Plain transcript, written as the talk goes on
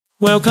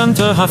Welcome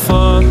to Hi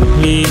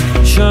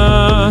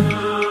Felicia.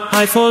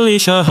 Hi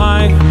Felicia.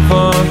 Hi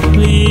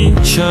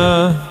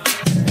Felicia.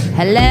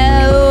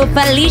 Hello,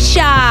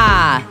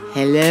 Felicia.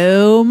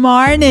 Hello,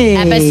 Marni.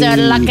 Episode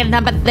lucky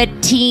number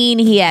 13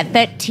 here.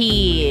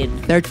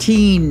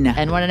 13.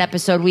 And what an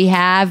episode we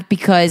have,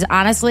 because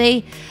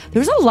honestly,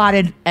 there's a lot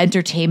of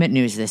entertainment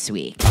news this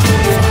week.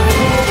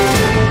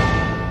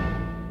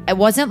 It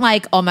wasn't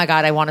like, oh my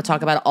God, I want to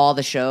talk about all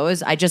the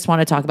shows. I just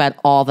want to talk about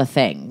all the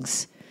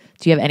things.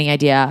 Do you have any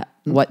idea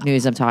what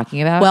news I'm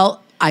talking about?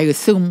 Well, I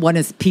assume one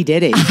is P.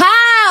 Diddy. Let's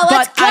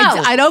but go.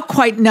 I don't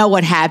quite know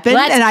what happened,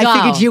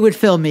 I figured you would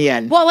fill me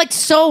in. Well, like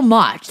so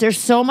much. There's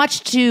so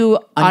much to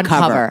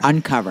uncover.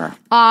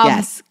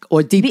 Yes,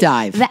 or deep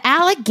dive. The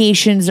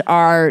allegations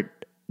are...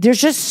 There's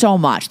just so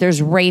much.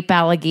 There's rape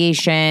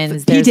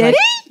allegations. P. Diddy?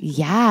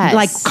 Yes.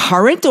 Like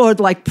current or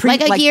like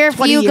 20 years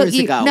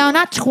ago? No,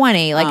 not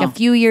 20. Like a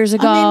few years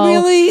ago. I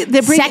mean,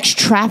 really? Sex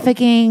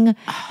trafficking.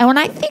 And when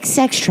I think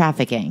sex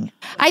trafficking,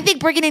 I think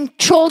bringing in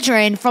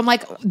children from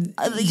like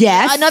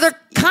another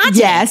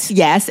continent.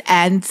 Yes,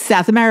 and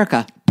South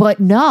America. But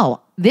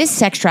no, this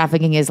sex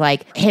trafficking is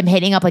like him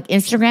hitting up like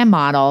Instagram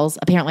models,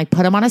 apparently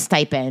put them on a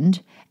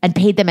stipend and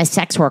paid them as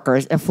sex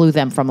workers and flew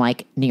them from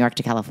like New York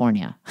to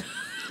California.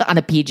 On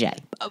a PJ.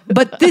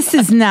 But this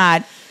is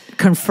not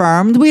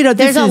confirmed.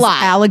 There's a lot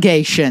Mom,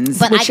 allegations.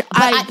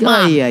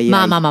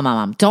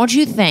 don't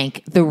you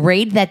think the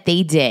raid that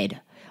they did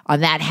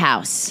on that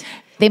house,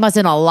 they must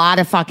have done a lot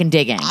of fucking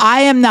digging.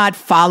 I am not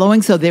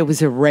following. So there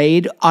was a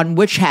raid on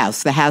which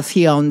house? The house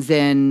he owns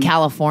in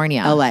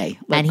California, LA,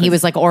 and he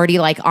was like already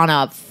like on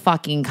a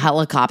fucking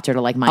helicopter to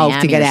like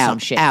Miami to get or out, some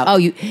shit. out. Oh,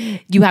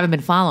 you haven't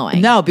been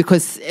following? No,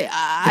 because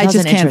I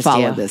just can't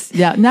follow this.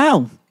 Yeah,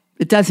 no.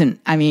 It doesn't.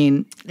 I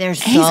mean,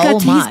 there's he's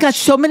got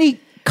so many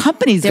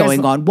companies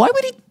going on. Why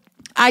would he?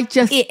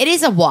 It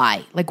is a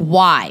why. Like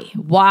why?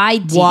 Why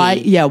Diddy? Why?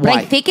 Yeah, why? But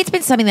I think it's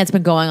been something that's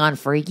been going on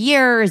for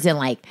years, and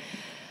like,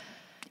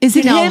 is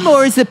it him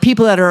or is it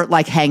people that are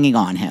like hanging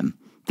on him?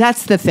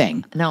 That's the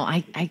thing. No,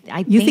 I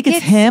you think it's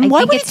him?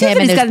 Why would he do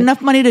that? He's got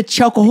enough money to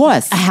choke a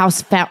horse. A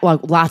house found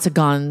lots of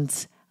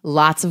guns.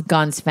 Lots of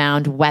guns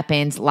found,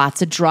 weapons,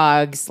 lots of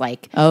drugs,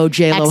 like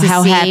J-Lo,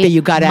 how happy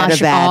you got out of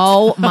that.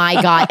 Oh my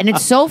God. And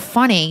it's so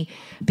funny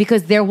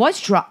because there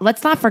was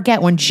let's not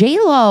forget when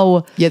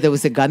J-Lo... Yeah, there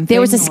was a gun thing. There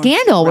was a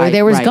scandal where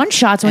there was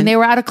gunshots when they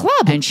were at a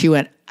club. And she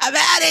went, I'm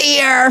out of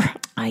here.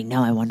 I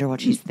know. I wonder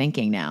what she's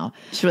thinking now.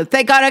 She went,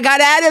 thank God I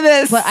got out of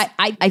this. But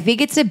I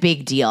think it's a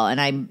big deal,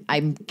 and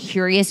I'm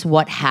curious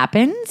what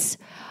happens.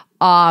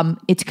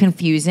 It's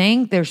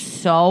confusing. There's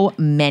so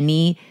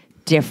many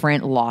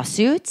different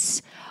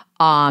lawsuits.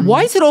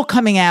 Why is it all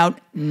coming out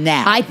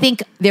now? I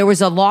think there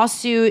was a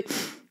lawsuit,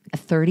 a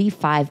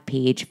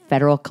 35-page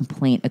federal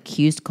complaint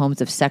accused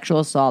Combs of sexual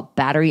assault,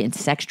 battery, and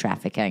sex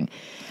trafficking,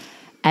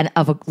 and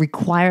of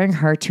requiring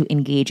her to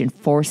engage in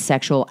forced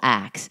sexual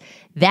acts.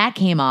 That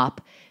came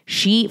up.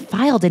 She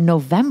filed in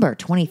November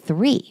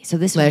 23. So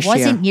this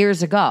wasn't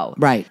years ago.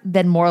 Right.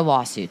 Then more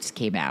lawsuits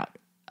came out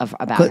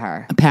about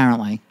her.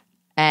 Apparently.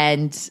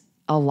 And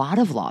a lot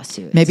of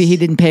lawsuits. Maybe he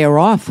didn't pay her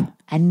off.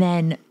 And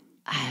then...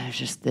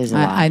 there's a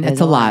lot.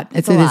 It's a lot.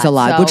 It is a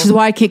lot, which is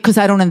why I can't, because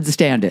I don't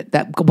understand it.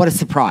 What a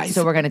surprise.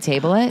 So we're going to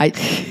table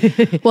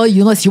it? Well,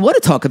 unless you want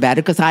to talk about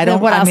it, because I don't.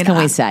 What else can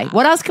we say?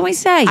 What else can we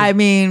say? I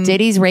mean,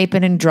 Diddy's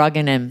raping and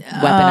drugging and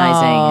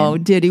weaponizing. Oh,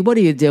 Diddy, what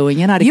are you doing?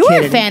 You're not a You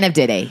kid. were a fan of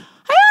Diddy.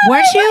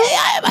 Weren't you?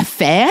 I'm a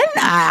fan.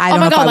 I don't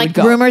know if I would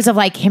go. Rumors of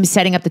like him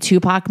setting up the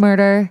Tupac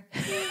murder.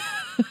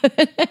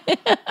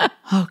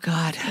 Oh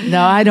God,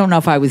 no, I don't know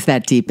if I was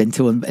that deep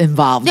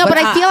involved. No, but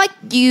I feel like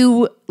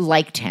you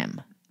liked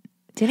him.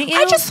 Didn't you?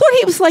 I just thought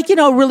he was like,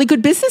 a really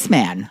good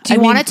businessman. Do you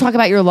want to talk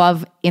about your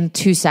love in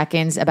 2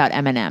 seconds about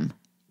Eminem?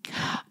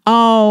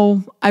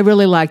 Oh, I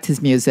really liked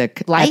his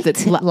music. He's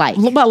yes. not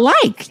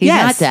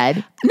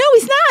dead. No,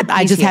 he's not.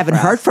 I just haven't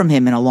heard from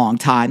him in a long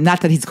time.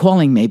 Not that he's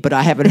calling me, but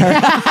I haven't heard.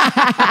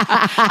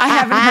 I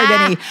haven't heard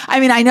any. I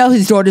mean, I know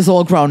his daughter's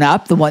all grown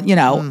up. The one,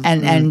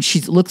 and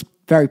she looks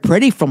very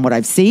pretty from what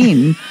I've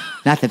seen.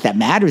 Not that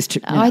matters to.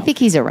 I think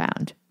he's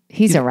around.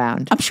 He's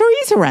around. I'm sure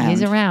he's around.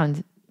 He's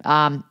around.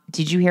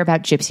 Did you hear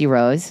about Gypsy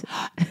Rose?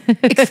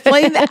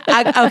 Explain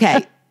that.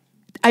 Okay.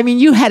 I mean,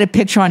 you had a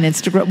picture on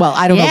Instagram. Well,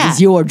 I don't know if it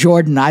was you or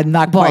Jordan. I'm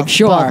not quite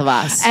sure. Both of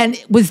us.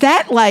 And was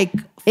that like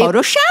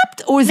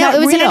photoshopped or was that real?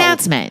 No, it was an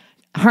announcement.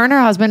 Her and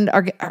her husband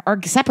are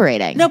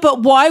separating. No,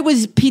 but why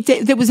was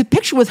there was a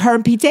picture with her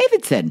and Pete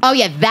Davidson. Oh,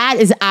 yeah. That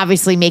is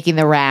obviously making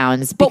the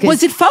rounds. But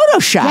was it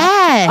photoshopped?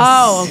 Yes.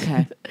 Oh,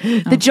 okay.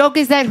 The joke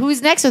is that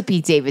who's next with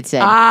Pete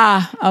Davidson? Okay.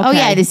 Oh,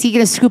 yeah. And is he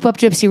going to scoop up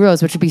Gypsy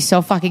Rose, which would be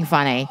so fucking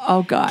funny?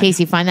 Oh, God.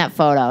 Casey, find that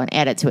photo and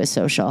add it to his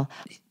social.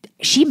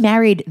 She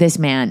married this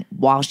man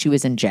while she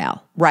was in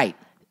jail. Right.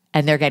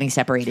 And they're getting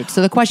separated.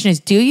 So the question is,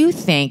 do you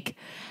think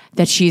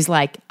that she's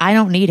like, I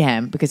don't need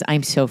him because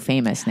I'm so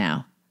famous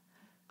now?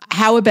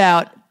 How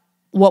about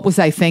what was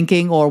I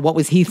thinking, or what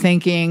was he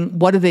thinking?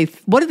 What are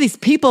these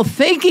people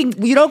thinking?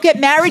 You don't get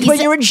married when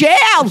you're in jail.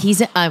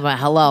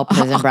 Hello,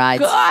 prison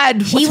brides.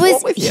 God,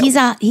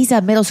 he's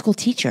a middle school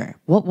teacher.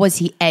 What was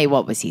he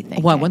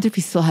thinking? Well, I wonder if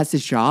he still has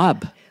his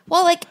job.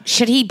 Well, like,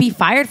 should he be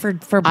fired for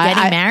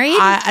getting married?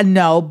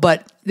 No,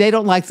 but they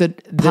don't like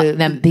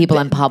them people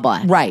in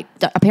public. Right.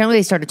 Apparently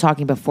they started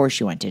talking before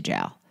she went to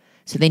jail.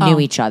 So they knew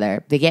each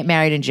other. They get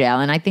married in jail,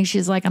 and I think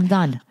she's like, I'm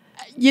done.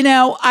 You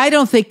know, I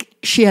don't think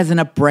she has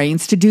enough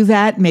brains to do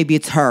that. Maybe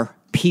it's her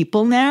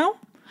people now.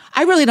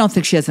 I really don't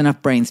think she has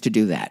enough brains to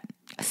do that.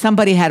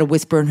 Somebody had a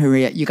whisper in her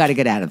ear, you got to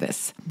get out of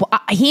this.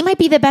 Well, he might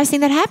be the best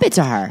thing that happened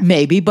to her.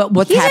 Maybe, but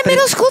what's happening? He's a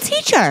middle school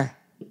teacher.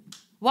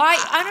 Why?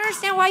 I don't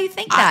understand why you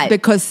think that.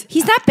 Because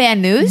he's not bad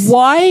news.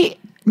 Why?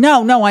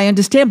 No, I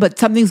understand, but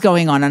something's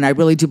going on, and I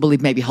really do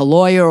believe maybe her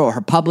lawyer or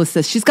her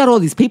publicist. She's got all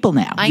these people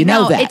now. I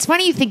know that. It's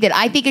funny you think that.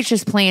 I think it's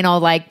just plain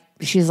old like,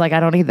 she's like, I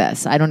don't need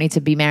this. I don't need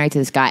to be married to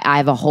this guy. I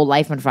have a whole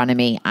life in front of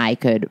me. I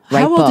could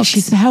write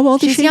books. How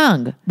old is she? She's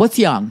young. What's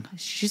young?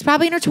 She's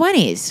probably in her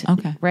 20s.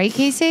 Okay. Right,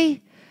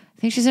 Casey?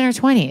 I think she's in her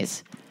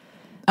 20s.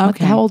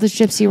 Okay. How old is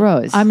Gypsy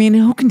Rose? I mean,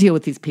 who can deal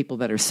with these people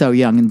that are so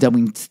young and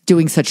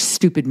doing such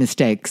stupid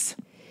mistakes?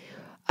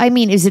 I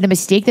mean, is it a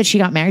mistake that she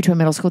got married to a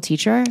middle school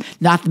teacher?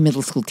 Not the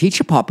middle school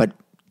teacher part, but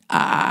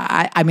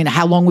I mean,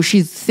 how long was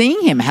she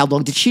seeing him? How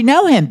long did she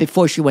know him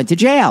before she went to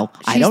jail?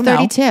 I don't know.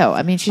 She's 32.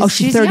 I mean,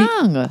 she's 30,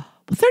 young.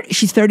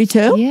 She's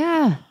 32?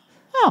 Yeah.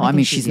 Oh, I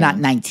mean, she's not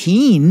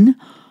 19.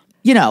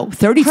 You know,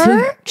 32.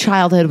 Her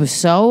childhood was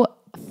so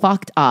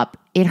fucked up.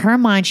 In her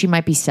mind, she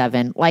might be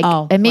 7. Like,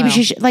 and maybe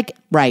she should, like,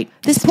 right.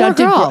 This poor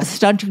girl.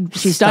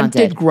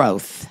 Stunted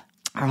growth.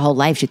 Her whole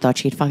life, she thought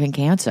she had fucking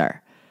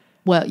cancer.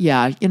 Well,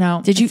 yeah, you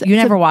know. Did you? You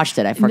never watched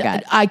it? I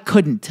forgot. I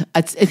couldn't.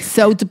 It's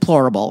so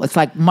deplorable. It's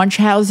like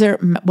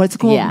Munchausen. What's it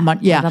called?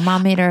 Yeah. The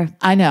mom made her.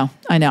 I know.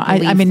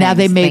 I mean, now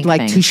they made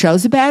like 2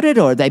 shows about it,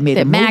 or they made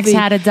a movie. Max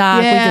had a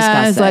doc. Yeah, we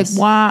discussed it's this.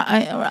 like,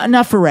 why?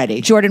 Enough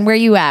already. Jordan, where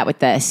you at with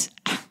this?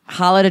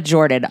 Holla to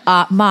Jordan.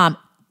 Mom,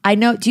 I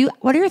know.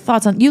 What are your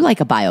thoughts on? You like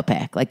a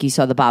biopic? Like you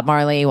saw the Bob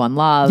Marley, One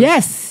Love.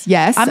 Yes.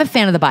 I'm a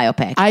fan of the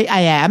biopic.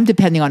 I am,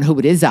 depending on who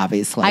it is,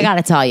 obviously. I got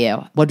to tell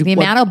you, the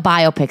amount of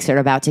biopics that are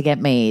about to get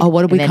made. Oh,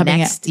 what are we coming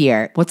next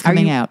year? What's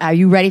coming out? Are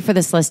you ready for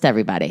this list,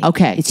 everybody?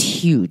 Okay, it's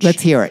huge.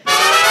 Let's hear it.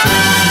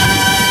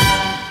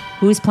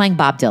 Who's playing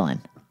Bob Dylan?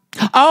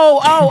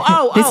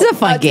 Oh! This is a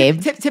fun game.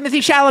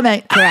 Timothy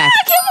Chalamet. Correct.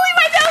 I can't believe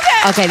I know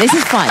that. Okay, this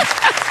is fun.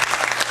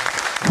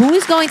 Who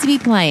is going to be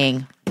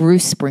playing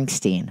Bruce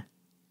Springsteen?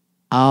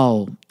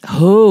 Oh,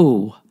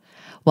 who?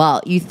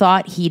 Well, you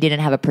thought he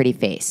didn't have a pretty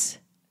face.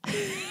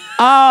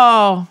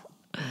 Oh.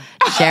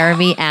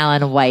 Jeremy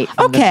Allen White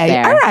from The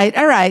Bear.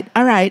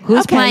 All right.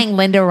 Who's playing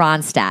Linda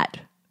Ronstadt?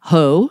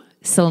 Who?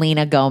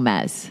 Selena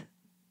Gomez.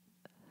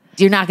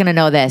 You're not going to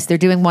know this. They're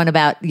doing one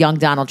about young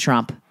Donald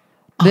Trump.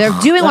 They're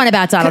doing one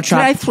about Donald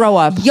Trump. Can I throw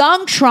up?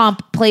 Young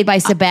Trump, played by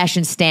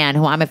Sebastian Stan,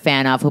 who I'm a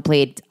fan of, who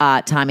played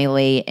Tommy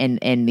Lee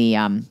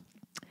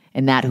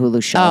in that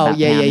Hulu show. Oh, about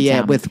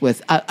yeah. With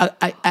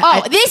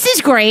this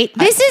is great.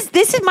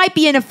 This might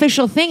be an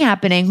official thing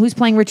happening. Who's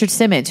playing Richard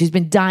Simmons? Who's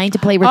been dying to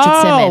play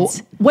Richard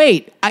Simmons?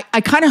 Wait,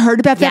 I kind of heard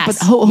about that, Yes.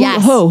 but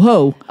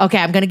who? Okay,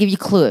 I'm going to give you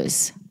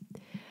clues.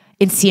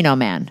 Encino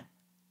Man.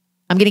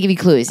 I'm going to give you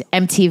clues.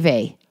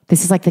 MTV.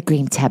 This is like the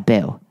Green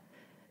Taboo.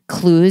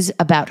 Clues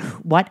about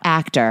what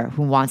actor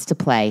who wants to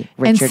play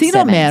Richard Simmons.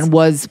 Encino Man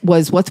was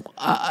what's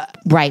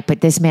right, but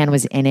this man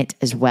was in it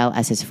as well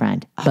as his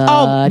friend.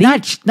 Buddy.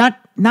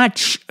 Not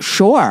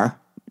Shore.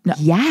 No.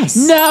 Yes.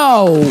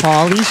 No.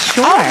 Pauly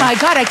Shore. Oh my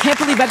God, I can't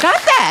believe I got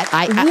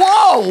that.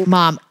 Whoa.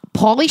 Mom,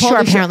 Pauly Shore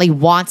apparently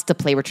wants to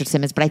play Richard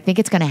Simmons, but I think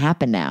it's going to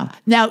happen now.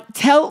 Now,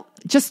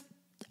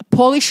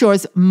 Pauly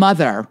Shore's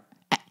mother.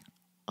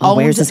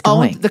 Where's this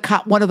going?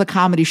 One of the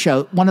comedy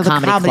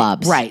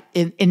clubs, right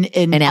in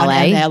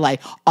LA, in LA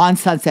on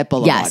Sunset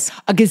Boulevard. Yes,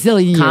 a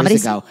gazillion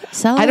years ago.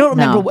 I don't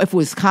remember if it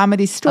was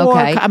Comedy Store.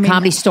 Okay,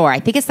 Comedy Store. I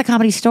think it's the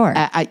Comedy Store.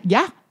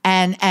 Yeah.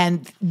 And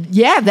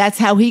that's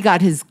how he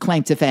got his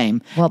claim to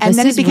fame. Well, and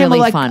then is he became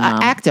really a fun,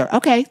 actor.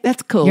 Okay,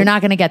 that's cool. You're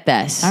not going to get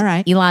this. All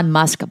right. Elon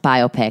Musk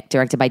biopic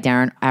directed by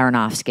Darren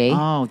Aronofsky.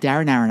 Oh,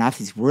 Darren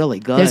Aronofsky's really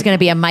good. There's going to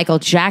be a Michael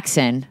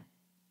Jackson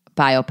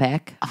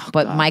biopic,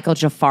 but God. Michael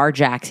Jafar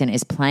Jackson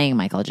is playing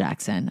Michael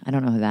Jackson. I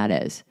don't know who that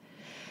is.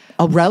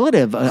 A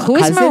relative. Who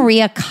is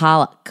Maria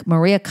Callas?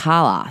 Maria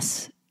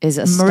Callas is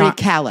a Maria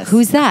Callas.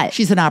 Who's that?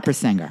 She's an opera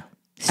singer.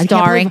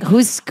 Starring. I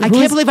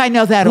can't believe I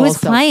know that. Who's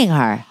playing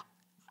her?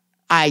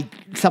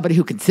 Somebody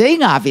who can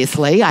sing,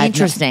 obviously.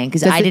 Interesting,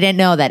 because I didn't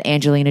know that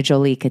Angelina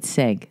Jolie could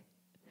sing.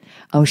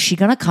 Oh, is she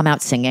gonna come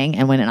out singing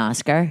and win an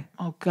Oscar?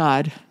 Oh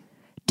God.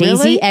 Daisy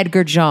Really?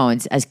 Edgar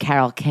Jones as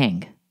Carole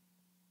King.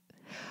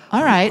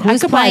 All right, I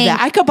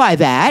could buy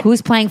that.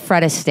 Who's playing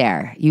Fred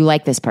Astaire? You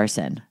like this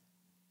person?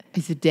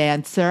 He's a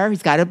dancer.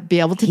 He's got to be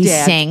able to he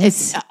dance.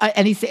 Sings.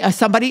 And he's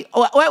somebody.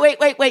 Oh,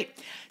 wait.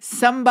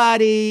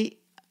 Somebody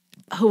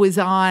who is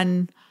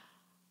on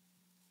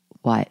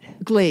what?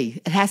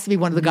 Glee. It has to be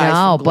one of the guys.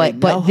 No, from Glee.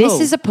 but this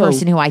is a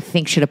person who I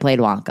think should have played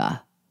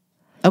Wonka.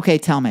 Okay,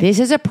 tell me. This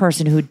is a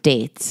person who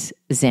dates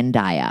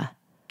Zendaya.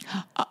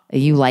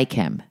 You like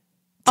him.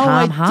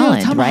 Tom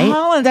Holland, Tom right?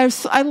 Holland.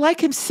 I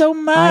like him so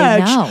much. I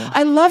know.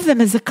 I love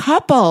them as a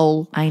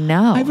couple. I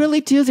know. I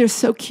really do. They're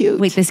so cute.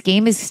 Wait, this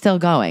game is still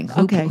going.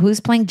 Who's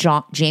playing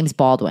James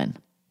Baldwin?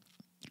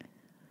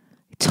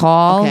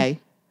 Tall,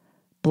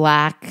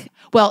 black.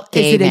 Well,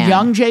 is it man. a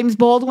young James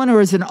Baldwin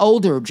or is it an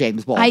older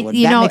James Baldwin?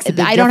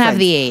 I don't have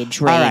the age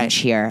range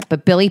here,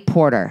 but Billy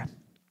Porter.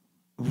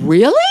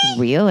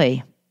 Really?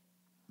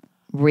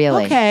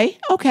 Really?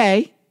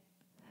 Okay.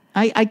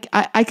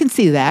 I can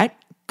see that.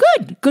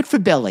 Good for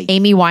Billy.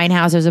 Amy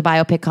Winehouse, there's a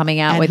biopic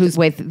coming out And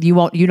with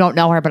you don't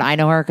know her, but I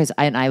know her because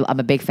I'm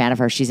a big fan of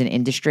her. She's an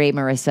industry,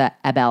 Marissa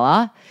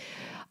Abella.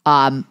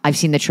 I've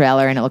seen the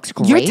trailer and it looks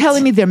great. You're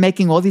telling me they're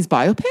making all these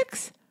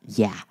biopics?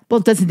 Yeah. Well,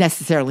 it doesn't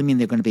necessarily mean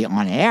they're going to be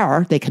on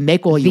air. They can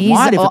make all you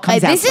want if it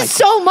comes out. This is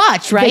so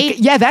much, right?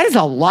 Yeah, that is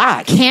a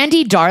lot.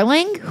 Candy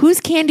Darling? Who's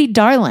Candy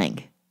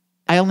Darling?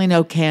 I only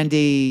know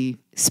Candy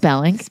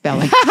Spelling.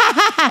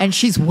 And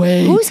she's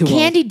way Who's too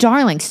Candy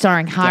Darling?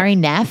 Starring Hari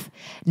Neff.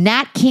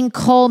 Nat King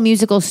Cole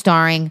musical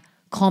starring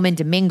Coleman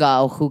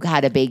Domingo, who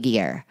had a big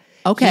year.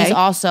 Okay. He's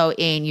also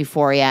in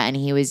Euphoria and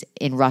he was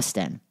in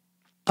Rustin.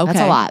 Okay.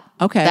 That's a lot.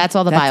 Okay. That's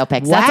all the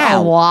biopics. Wow. That's a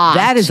lot.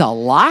 That is a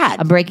lot.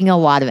 I'm breaking a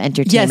lot of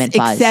entertainment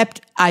buzz.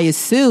 Except I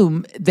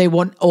assume they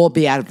won't all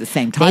be out at the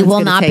same time. They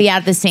will not be out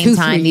at the same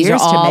time. These are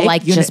all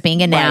like just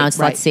being announced.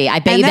 Right. Let's see. I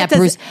bet you that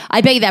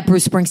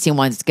Bruce Springsteen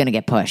one's going to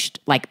get pushed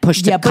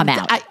to come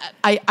out.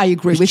 I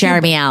agree with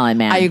Jeremy you. Allen,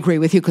 man. I agree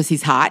with you because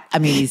he's hot. I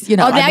mean, he's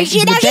now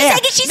she's saying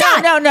she's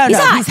hot. No. He's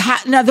hot. He's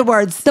hot. In other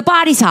words, the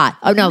body's hot.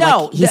 Oh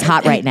no, he's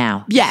hot right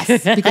now. Yes,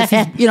 because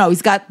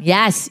he's got.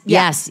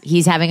 Yes,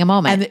 he's having a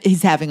moment. And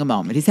he's having a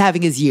moment. He's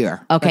having his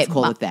year. Okay, let's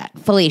call it that.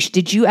 Felicia,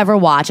 did you ever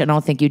watch? I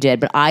don't think you did,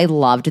 but I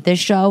loved this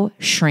show,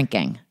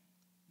 Shrinking.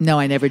 No,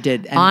 I never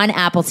did. And on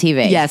Apple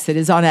TV. Yes, it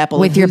is on Apple.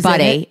 With your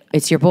buddy.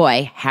 It's your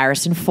boy,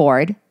 Harrison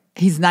Ford.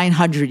 He's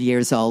 900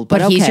 years old.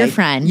 But he's your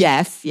friend.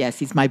 Yes,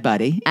 he's my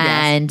buddy.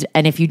 And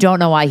if you don't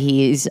know why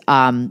he's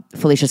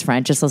Felicia's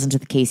friend, just listen to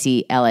the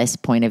Casey Ellis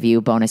point of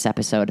view bonus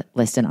episode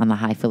listed on the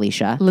Hi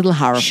Felicia Little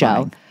horrifying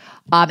show.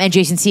 And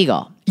Jason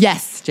Segel.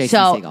 Yes, Jason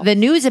Segel. So the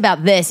news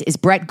about this is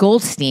Brett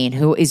Goldstein,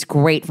 who is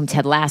great from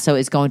Ted Lasso,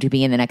 is going to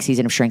be in the next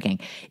season of Shrinking.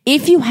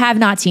 If you have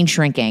not seen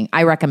Shrinking,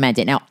 I recommend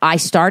it. Now, I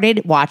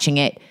started watching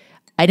it.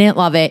 I didn't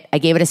love it. I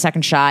gave it a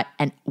second shot,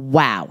 and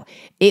wow.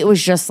 It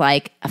was just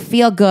like a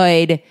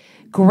feel-good,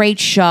 great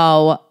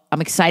show.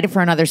 I'm excited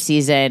for another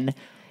season.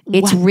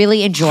 It's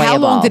really enjoyable. How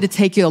long did it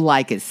take you to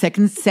like it?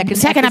 Second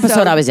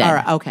episode I was in. All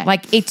right, okay.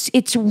 Like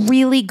it's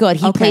really good.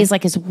 He plays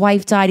like his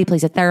wife died. He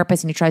plays a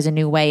therapist and he tries a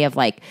new way of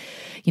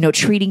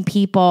treating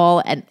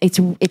people, and it's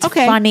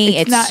funny.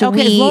 It's sweet.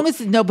 Okay, as long as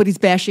nobody's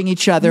bashing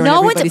each other and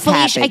everybody's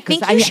happy. I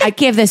think you should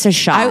give this a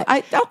shot.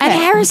 Okay. And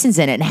Harrison's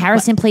in it, and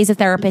Harrison plays a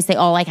therapist. They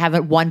all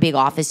have one big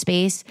office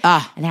space,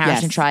 and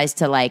Harrison tries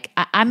to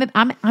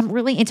I'm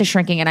really into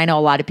Shrinking, and I know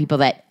a lot of people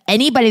that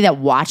anybody that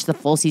watched the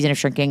full season of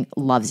Shrinking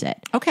loves it.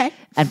 Okay.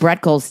 And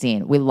Brett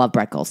Goldstein, we love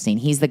Brett Goldstein.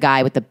 He's the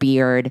guy with the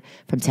beard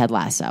from Ted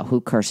Lasso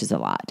who curses a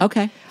lot.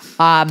 Okay.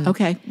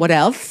 Okay. What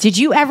else? Did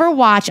you ever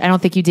watch, I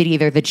don't think you did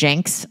either, The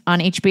Jinx on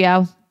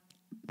HBO?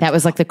 That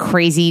was like the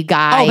crazy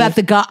guy. Oh, about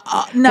the guy.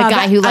 No, the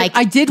guy who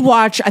I did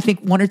watch, I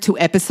think, 1 or 2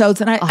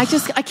 episodes, and I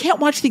can't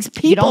watch these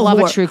people. You don't love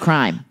a true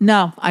crime.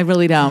 No, I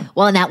really don't.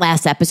 Well, in that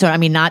last episode, I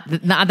mean, not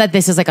that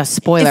this is like a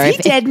spoiler. Is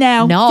he dead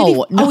now?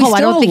 No, he's I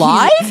don't still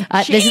alive?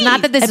 think this is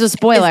not that this is a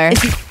spoiler.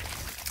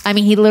 I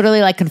mean, he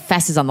literally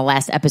confesses on the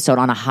last episode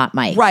on a hot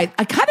mic. Right.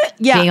 I kind of,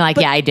 being like,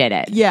 I did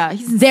it. Yeah,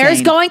 he's insane.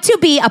 There's going to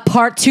be a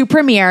part 2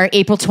 premiere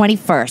April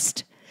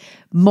 21st.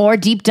 More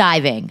deep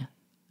diving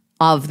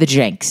of The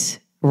Jinx.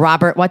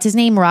 What's his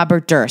name?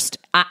 Robert Durst.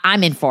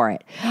 I'm in for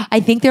it. I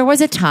think there was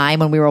a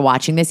time when we were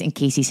watching this and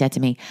Casey said to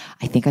me,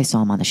 I think I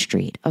saw him on the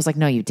street. I was like,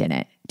 no, you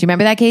didn't. Do you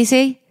remember that,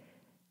 Casey?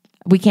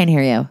 We can't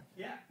hear you.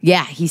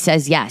 Yeah, he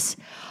says yes.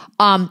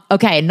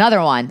 Okay,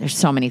 another one. There's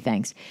so many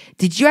things.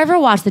 Did you ever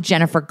watch the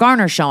Jennifer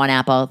Garner show on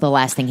Apple? The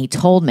last thing he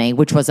told me,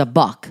 which was a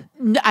book.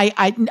 No,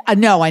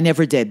 I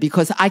never did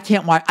because I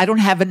can't watch. I don't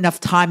have enough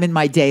time in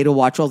my day to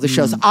watch all the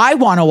shows I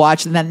want to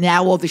watch, and then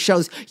now all the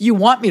shows you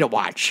want me to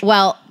watch.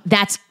 Well,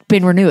 that's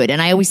been renewed, and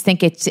I always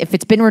think if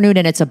it's been renewed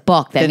and it's a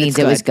book, that means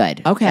it was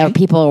good. Okay,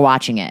 people are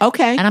watching it.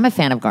 Okay, and I'm a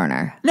fan of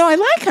Garner. No, I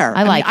like her.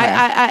 I like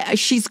her.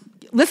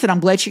 Listen,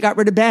 I'm glad she got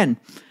rid of Ben.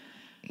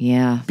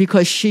 Yeah.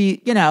 Because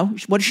she,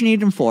 what does she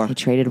need him for? He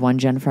traded one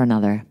Jen for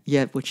another.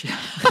 Yeah, which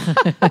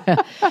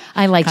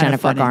I like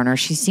Jennifer Garner.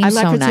 She seems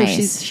so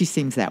nice. She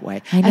seems that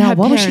way. I know. And her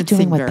what was she parents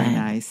doing seem with very Ben?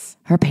 nice.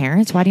 Her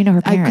parents? Why do you know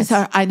her parents?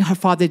 Because her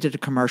father did a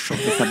commercial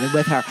for something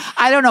with her.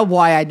 I don't know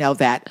why I know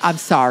that. I'm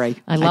sorry.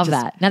 I love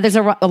that. Now, there's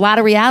a lot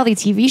of reality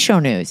TV show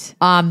news.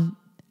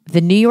 The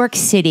New York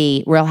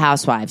City Real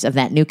Housewives of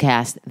that new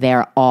cast,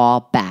 they're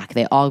all back.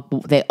 They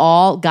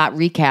all got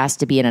recast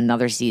to be in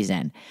another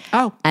season.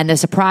 Oh. And the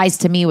surprise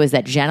to me was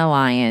that Jenna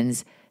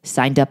Lyons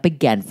signed up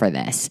again for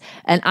this.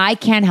 And I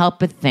can't help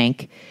but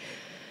think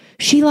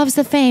she loves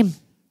the fame.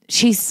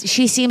 She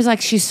seems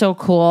like she's so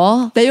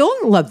cool. They all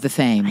love the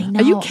fame. I know.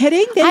 Are you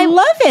kidding? They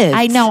love it.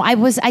 I know.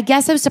 I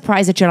guess I was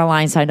surprised that Jenna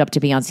Lyons signed up to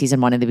be on season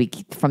 1 in the week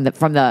from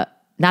the.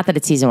 Not that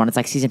it's season 1. It's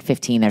like season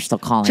 15. They're still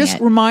calling it.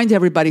 Just remind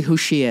everybody who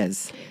she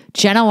is.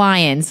 Jenna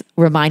Lyons,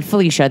 remind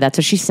Felicia. That's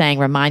what she's saying.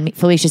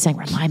 Felicia's saying,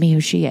 remind me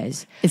who she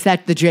is. Is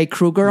that the J.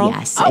 Crew girl?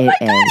 Yes, oh my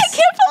God, I can't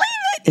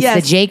believe it. It's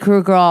the J.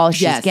 Crew girl.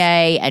 She's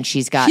gay, and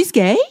she's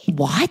gay?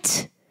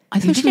 What? I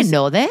thought you didn't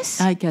know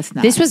this? I guess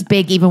not. This was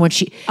big even when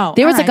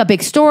there was like a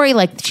big story,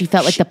 like she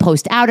felt like the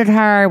Post outed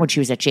her when she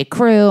was at J.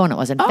 Crew and it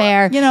wasn't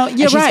fair. You know,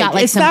 you're right. Got,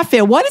 like, it's not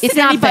fair. What is it's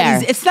not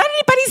fair. It's not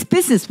anybody's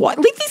business. What?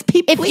 Leave these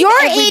people. If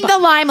you're in the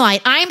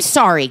limelight, I'm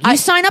sorry. You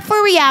sign up for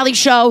a reality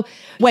show.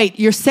 Wait,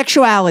 your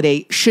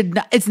sexuality should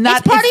not. It's not.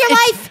 It's part of your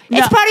life.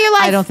 It's part of your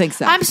life. I don't think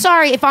so. I'm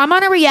sorry. If I'm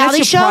on a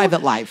reality show,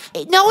 private life.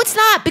 No, it's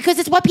not, because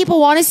it's what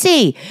people want to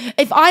see.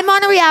 If I'm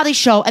on a reality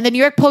show and the New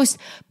York Post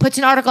puts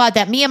an article out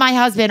that me and my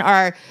husband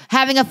are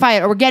having a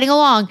fight or we're getting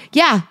along,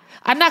 yeah,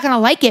 I'm not going to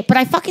like it, but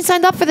I fucking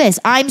signed up for this.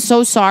 I'm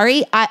so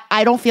sorry.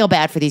 I don't feel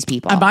bad for these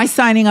people. Am I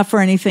signing up for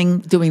anything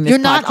doing this? You're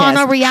not on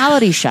a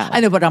reality show.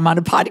 I know, but I'm on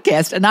a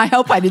podcast, and I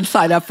hope I didn't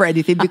sign up for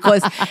anything,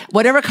 because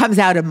whatever comes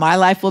out in my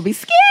life will be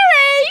scary.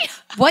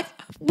 What?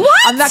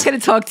 I'm not going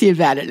to talk to you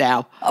about it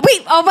now.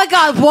 Wait, oh my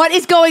God, what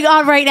is going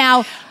on right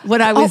now?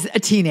 When I was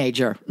a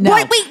teenager. No.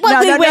 Wait, no,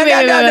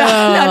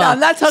 I'm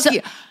not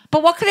talking.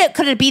 But what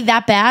could it be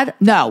that bad?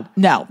 No.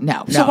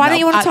 So why don't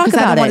you want to talk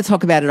about it? I don't want to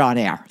talk about it on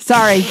air.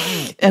 Sorry,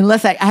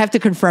 unless I have to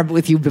confirm it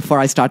with you before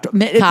I start.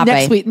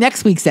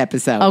 Next week's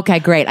episode. Okay,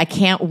 great. I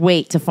can't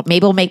wait to.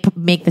 Maybe we'll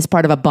make this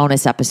part of a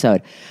bonus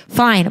episode.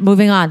 Fine.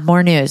 Moving on.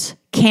 More news.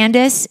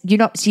 Candace, you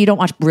don't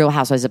watch Real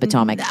Housewives of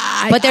Potomac,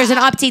 but there's an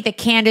update that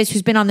Candace,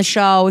 who's been on the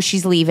show,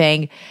 she's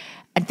leaving.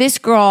 And this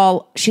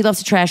girl, she loves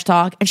to trash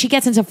talk, and she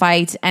gets into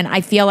fights, and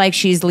I feel like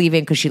she's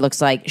leaving because she looks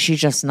like she's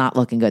just not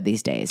looking good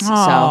these days.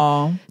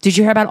 Aww. So, did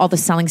you hear about all the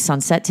Selling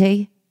Sunset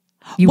tea?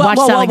 You watch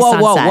Selling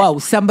Sunset. Whoa.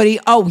 Somebody,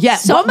 much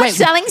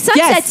Selling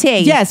Sunset tea.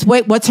 Yes,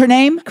 wait, what's her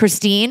name?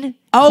 Christine.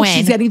 Oh, Quinn.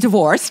 She's getting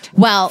divorced.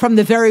 Well, from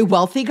the very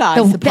wealthy guy,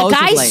 supposedly. The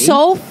guy's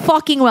so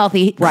fucking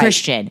wealthy, right.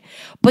 Christian.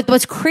 But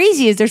what's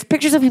crazy is there's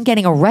pictures of him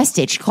getting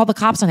arrested. She called the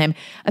cops on him.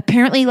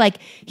 Apparently, like,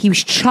 he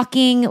was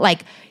chucking,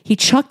 like, he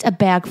chucked a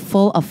bag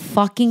full of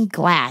fucking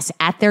glass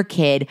at their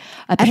kid.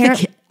 At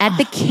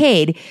the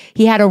kid,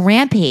 he had a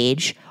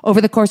rampage over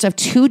the course of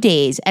 2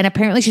 days, and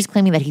apparently she's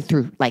claiming that he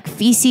threw like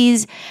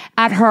feces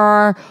at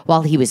her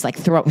while he was like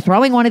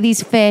throwing one of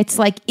these fits.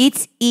 Like,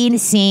 it's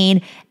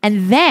insane.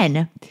 And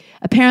then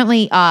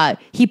apparently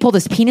he pulled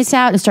his penis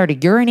out and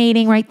started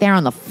urinating right there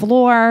on the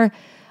floor.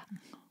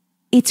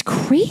 It's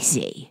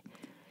crazy.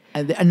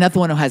 Another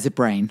one who has a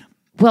brain.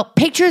 Well,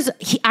 pictures.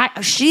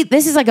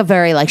 This is like a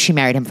very like she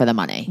married him for the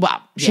money.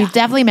 Wow, she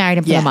definitely married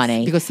him for the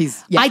money because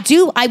he's. Yeah.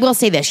 I will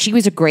say this: she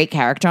was a great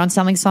character on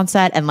Selling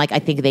Sunset, and like I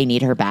think they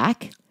need her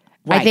back.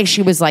 Right. I think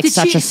she was like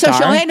such a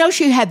star. I know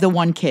she had the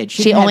one kid.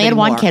 She only had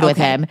one kid with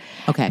him.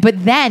 Okay,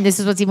 but then this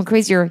is what's even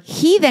crazier.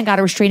 He then got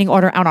a restraining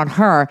order out on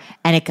her,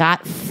 and it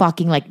got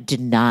fucking like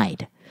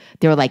denied.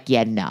 They were like,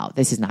 yeah, no,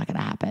 this is not going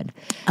to happen.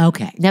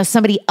 Okay. Now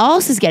somebody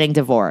else is getting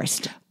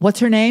divorced. What's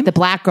her name? The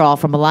black girl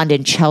from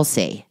London,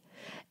 Chelsea,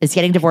 is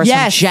getting divorced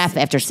from Jeff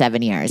after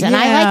 7 years. And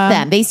I like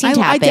them. They seemed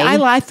happy.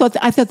 I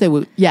thought they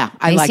would. Yeah,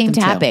 I liked them too.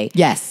 They seemed happy.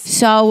 Yes.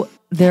 So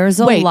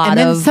there's a lot and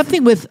then of...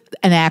 something with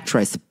an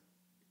actress.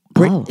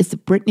 Is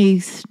it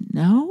Brittany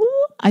Snow?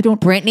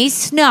 Brittany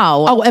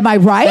Snow. Oh, am I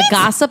right? The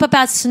gossip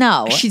about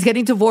Snow. She's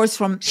getting divorced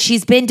from...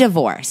 She's been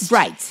divorced.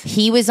 Right.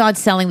 He was on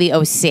Selling the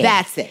OC.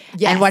 That's it.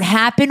 Yes. And what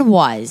happened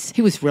was...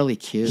 He was really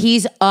cute.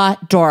 He's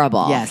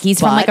adorable. Yes.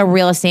 He's from like a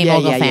real estate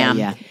mogul fam.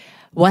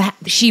 Yeah.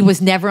 She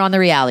was never on the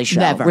reality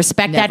show. Never.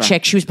 Respect that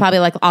chick. She was probably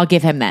like, I'll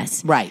give him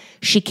this. Right.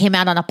 She came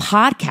out on a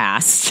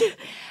podcast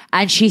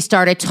and she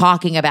started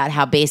talking about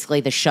how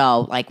basically the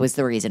show like was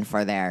the reason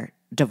for their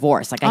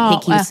divorce. Like I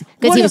think he was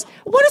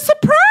what a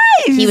surprise.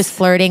 He was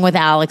flirting with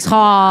Alex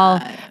Hall,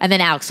 and then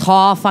Alex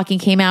Hall fucking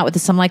came out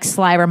with some like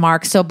sly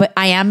remarks. So, but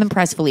I am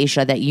impressed,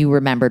 Felicia, that you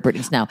remembered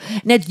Brittany Snow.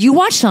 Now, you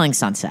watched Selling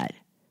Sunset?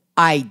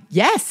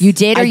 Yes. You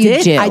did, or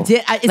you do? I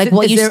did.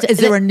 Is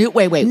there a new?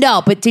 Wait.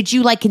 No, but did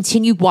you like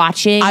continue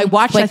watching? I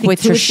watched. Like, I think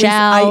with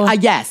Rochelle.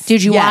 Yes.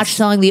 Did you watch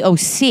Selling the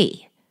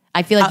OC?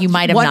 I feel like you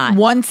might have not.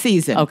 One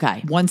season.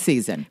 Okay. One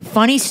season.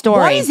 Funny story.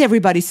 Why is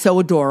everybody so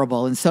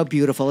adorable and so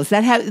beautiful? Is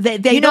that how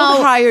they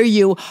don't hire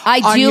you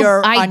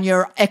on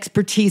your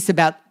expertise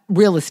about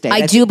real estate?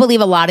 I do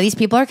believe a lot of these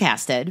people are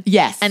casted.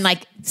 Yes. And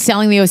like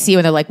Selling the OC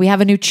when they're like, we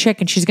have a new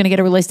chick and she's going to get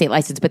a real estate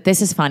license. But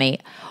this is funny.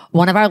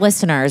 One of our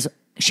listeners,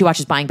 she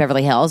watches Buying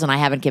Beverly Hills, and I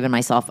haven't given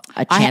myself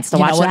a chance to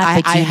watch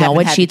that. But you know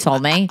what she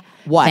told me?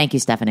 What? Thank you,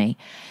 Stephanie.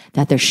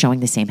 That they're showing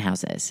the same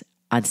houses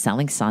on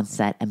Selling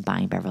Sunset and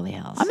Buying Beverly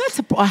Hills. I'm not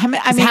surprised.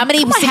 How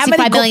many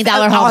 $65 million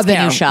homes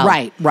can you show?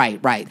 Right.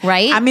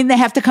 I mean, they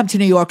have to come to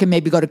New York and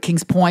maybe go to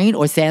Kings Point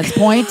or Sands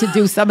Point to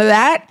do some of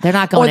that. They're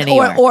not going to New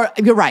York. Or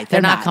you're right.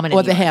 They're not coming to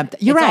Or New the York.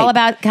 Hamptons. You're right. It's all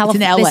about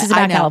California. This is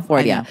about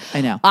California.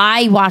 I know.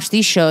 I watch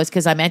these shows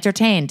because I'm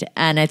entertained,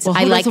 and it's. Well,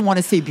 who doesn't want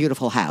to see a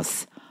beautiful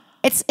house?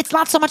 it's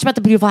not so much about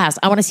the beautiful house.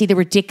 I want to see the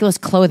ridiculous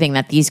clothing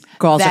that these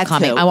girls are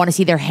coming. Too. I want to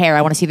see their hair.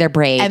 I want to see their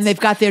braids. And they've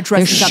got their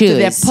dresses their up to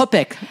their shoes.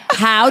 Pupik.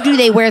 How do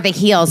they wear the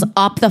heels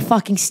up the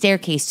fucking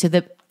staircase to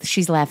the...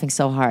 She's laughing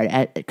so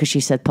hard because she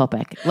said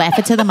Pupik. Laugh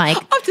it to the mic.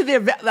 Up to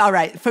their... All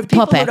right. For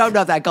people who don't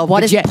know that, go...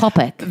 What is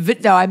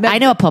Pupik? No, I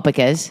know what Pupik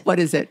is. What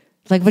is it?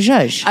 Like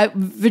vajaj.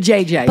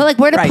 Vajayjay. But like,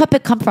 where did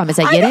Pupik come from? Is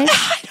that Yiddish?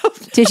 I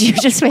don't know. Did you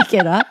just make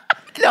it up?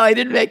 No, I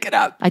didn't make it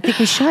up. I think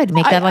we should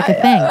make that like a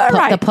thing. All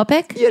right. The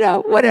Pupik? You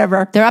know,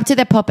 whatever. They're up to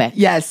their Pupik.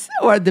 Yes,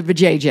 or the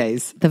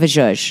vajayjays. The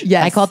vajaj.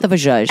 Yes. I call it the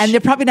vajaj. And they're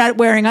probably not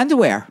wearing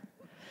underwear.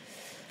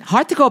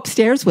 Hard to go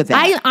upstairs with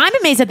that. I'm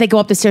amazed that they go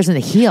up the stairs in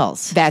the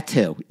heels. That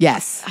too.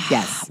 Yes.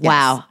 Yes.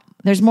 Wow.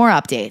 There's more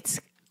updates.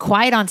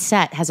 Quiet on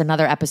Set has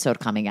another episode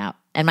coming out,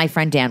 and my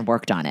friend Dan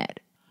worked on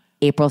it.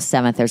 April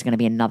 7th, there's going to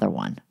be another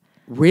one.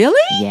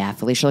 Really? Yeah,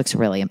 Felicia looks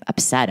really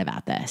upset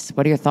about this.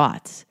 What are your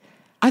thoughts?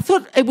 I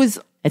thought it was...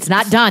 It's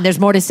not done. There's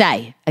more to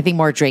say. I think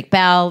more Drake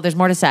Bell. There's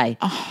more to say.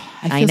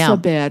 I feel so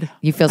bad.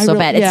 You feel so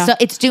bad. Yeah.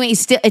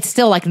 It's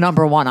still like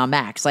number one on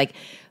Max. Like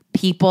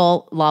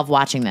people love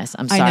watching this.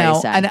 I'm sorry I know. to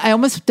say. And I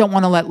almost don't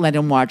want to let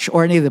Lennon watch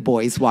or any of the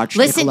boys watch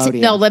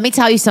Nickelodeon. Let me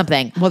tell you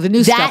something. Well, the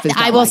new stuff is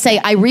not I will like say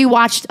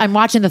that. I'm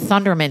watching the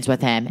Thundermans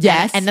with him.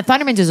 Yes. And the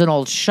Thundermans is an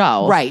old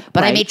show. Right,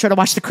 But I right. made sure to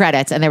watch the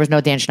credits and there was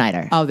no Dan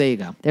Schneider. Oh, there you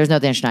go. There was no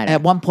Dan Schneider.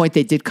 At one point,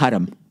 they did cut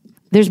him.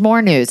 There's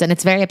more news, and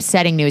it's very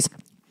upsetting news.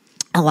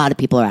 A lot of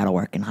people are out of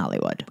work in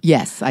Hollywood.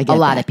 Yes, I get a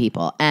lot that. of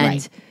people. And,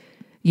 Right.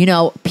 you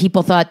know,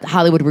 people thought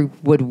Hollywood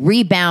would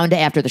rebound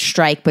after the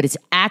strike, but it's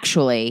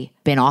actually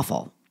been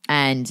awful.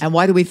 And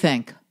why do we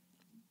think?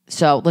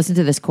 so listen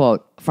to this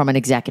quote from an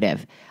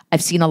executive.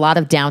 I've seen a lot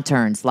of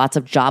downturns, lots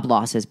of job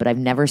losses, but I've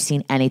never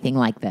seen anything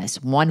like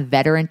this. One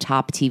veteran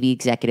top TV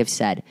executive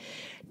said,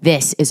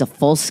 this is a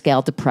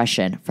full-scale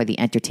depression for the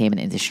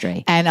entertainment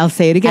industry. And I'll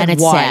say it again. And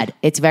it's why? sad.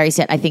 It's very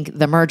sad. I think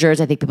the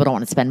mergers, I think people don't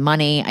want to spend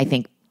money. I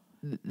think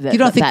You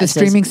don't think the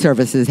streaming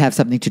services have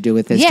something to do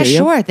with this, yeah, do you?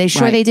 sure. They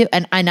Right. do.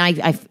 And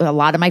I a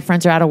lot of my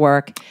friends are out of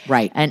work.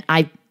 Right. And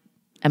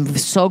I'm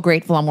so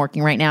grateful I'm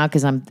working right now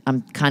because I'm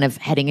kind of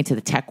heading into the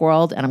tech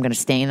world and I'm going to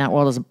stay in that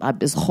world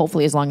as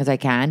hopefully as long as I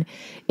can.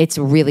 It's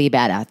really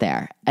bad out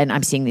there. And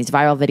I'm seeing these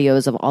viral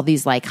videos of all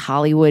these like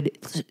Hollywood,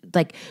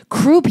 like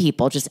crew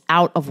people just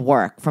out of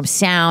work, from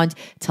sound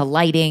to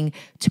lighting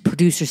to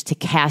producers to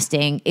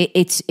casting.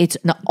 It's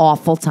an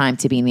awful time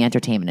to be in the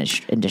entertainment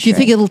industry. Do you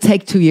think it'll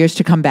take 2 years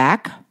to come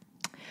back?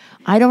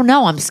 I don't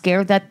know. I'm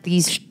scared that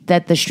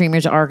the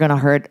streamers are going to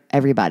hurt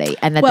everybody,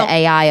 and that the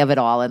AI of it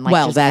all, and like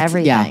just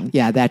everything.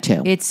 Yeah, that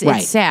too. It's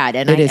Right. sad,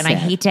 and It is I sad.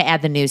 hate to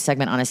add the news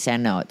segment on a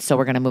sad note. So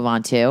we're going to move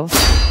on to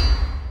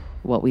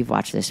what we've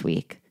watched this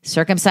week: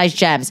 Circumcised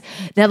Gems.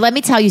 Now, let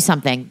me tell you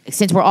something.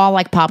 Since we're all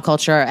like pop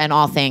culture and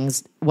all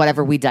things,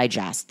 whatever we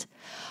digest,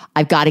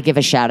 I've got to give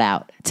a shout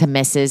out to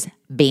Mrs.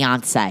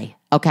 Beyonce.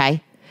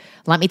 Okay,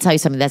 let me tell you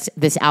something.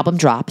 This album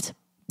dropped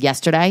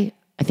yesterday.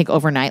 I think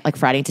overnight, like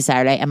Friday to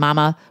Saturday. And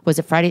Mama, was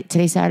it Friday?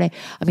 Today, Saturday?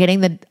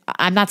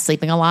 I'm not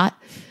sleeping a lot.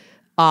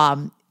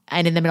 And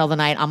in the middle of the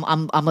night,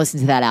 I'm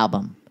listening to that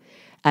album.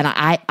 And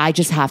I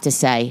just have to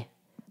say,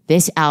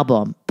 this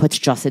album puts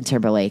Justin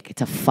Timberlake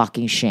to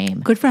fucking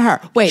shame. Good for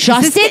her. Wait,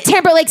 Justin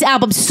Timberlake's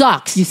album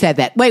sucks. You said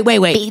that. Wait.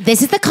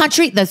 This is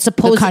the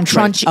supposed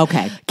crunch.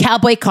 Okay.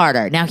 Cowboy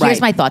Carter. Now, here's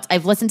Right. my thoughts.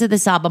 I've listened to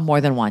this album more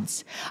than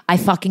once. I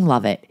fucking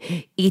love it.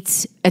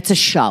 It's a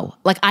show.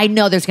 Like, I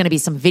know there's going to be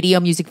some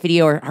music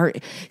video or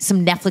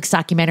some Netflix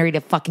documentary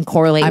to fucking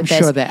correlate with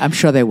this. I'm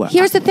sure they will.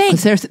 Here's the thing.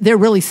 'Cause they're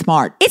really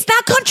smart. It's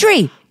not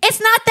country. It's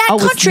not that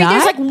It's country.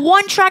 There's not? like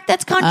one track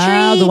that's country.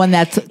 Oh, the one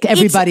that's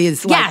everybody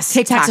is like yes,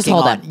 TikToking Texas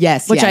Hold'em. on.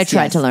 Yes, which yes, I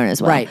tried yes. to learn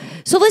as well. Right.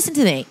 So listen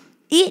to me.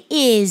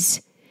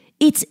 It's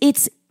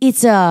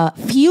a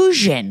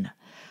fusion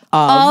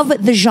of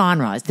the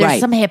genres. There's Right.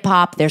 some hip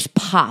hop. There's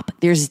pop.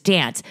 There's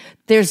dance.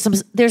 There's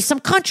some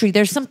country.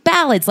 There's some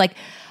ballads. Like,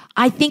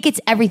 I think it's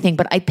everything,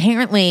 but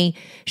apparently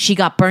she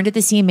got burned at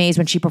the CMAs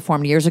when she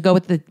performed years ago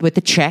with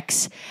the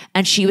Chicks,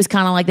 and she was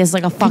kind of like this,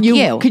 like a fuck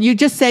you. Can you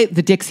just say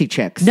the Dixie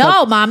Chicks?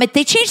 No, Mom,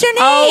 they changed their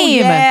name. Oh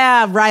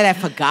yeah, right. I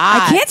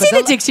forgot. I can't But say the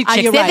they'll- Dixie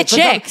Chicks. you're They're right, the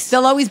but Chicks.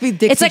 They'll always be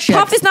Dixie It's like Chicks.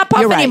 Puff is not Puff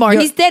You're right. anymore.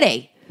 You're- He's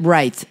Diddy.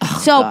 Right. Oh,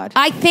 So God.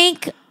 I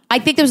think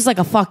this was like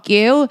a fuck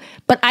you,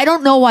 but I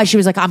don't know why she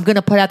was like, I'm going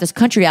to put out this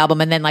country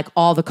album. And then like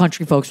all the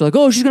country folks were like,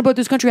 oh, she's going to put out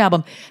this country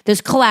album. There's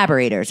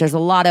collaborators. There's a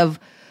lot of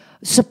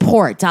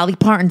support. Dolly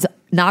Parton's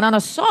not on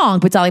a song,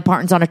 but Dolly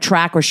Parton's on a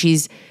track where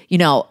she's,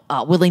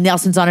 Willie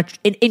Nelson's on an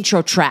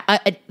intro track.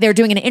 They're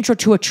doing an intro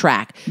to a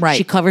track. Right.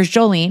 She covers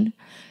Jolene.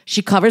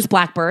 She covers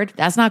Blackbird.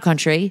 That's not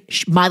country.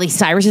 Miley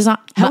Cyrus is on.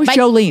 How was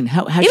Jolene?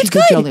 How It was she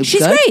good. do Jolene?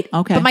 She's Good? great.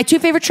 Okay. But my two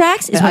favorite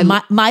tracks is when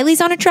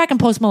Miley's on a track and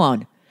Post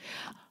Malone.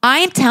 I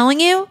am telling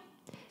you,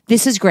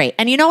 this is great.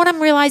 And you know what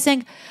I'm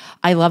realizing?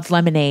 I loved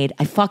Lemonade.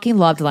 I fucking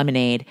loved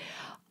Lemonade.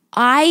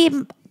 I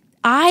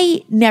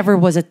never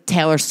was a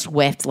Taylor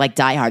Swift like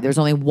diehard. There was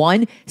only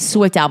one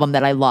Swift album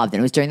that I loved, and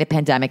it was during the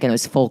pandemic, and it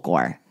was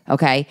Folklore.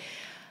 Okay.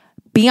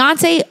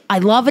 Beyonce, I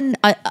love an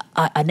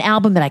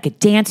album that I could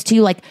dance to.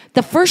 Like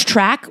the first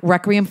track,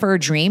 Requiem for a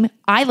Dream,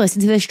 I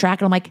listened to this track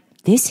and I'm like,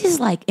 this is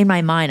like, in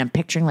my mind, I'm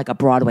picturing like a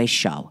Broadway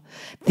show.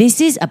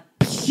 This is a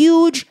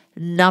huge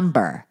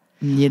number.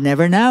 You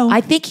never know. I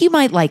think you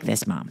might like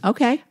this, Mom.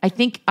 Okay. I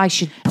think I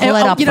should pull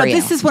it up for you.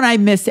 This is when I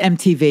miss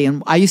MTV,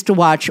 and I used to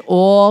watch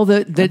all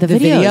the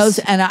videos,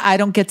 and I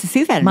don't get to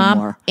see that anymore.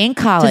 Mom, in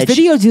college. Does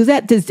video do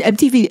that? Does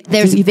MTV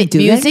There's even do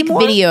music that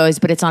anymore?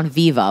 videos, but it's on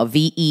Vivo,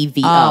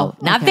 Vevo. Oh,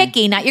 Not okay.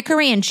 Vicky, not your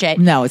Korean shit.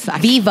 No, it's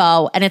not.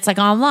 Vivo, and it's like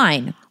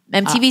online.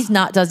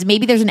 MTV's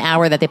maybe there's an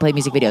hour that they play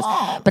music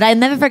videos. But I'll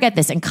never forget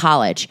this in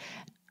college.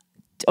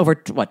 Over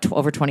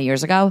 20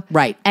 years ago.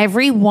 Right.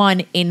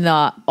 Everyone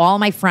all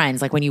my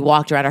friends, like when you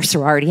walked around our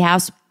sorority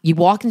house, you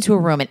walked into a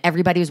room and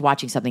everybody was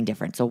watching something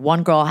different. So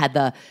one girl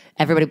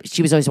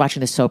she was always watching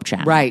the soap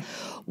channel. Right.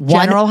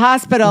 General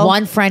Hospital.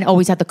 One friend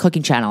always had the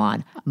cooking channel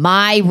on.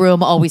 My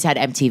room always had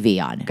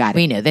MTV on. Got it.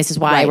 We knew. This is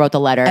why I wrote the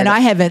letter. And I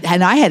had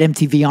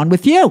MTV on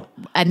with you.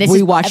 And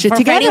we watched it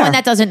together. For anyone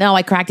that doesn't know,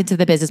 I cracked into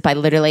the business by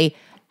literally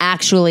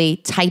actually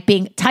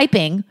typing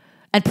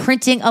and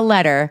printing a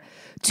letter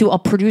to a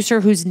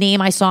producer whose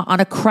name I saw on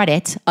a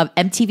credit of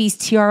MTV's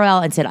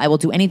TRL and said, I will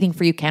do anything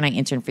for you. Can I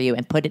intern for you?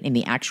 And put it in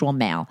the actual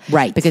mail.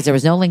 Right. Because there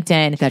was no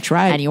LinkedIn. That's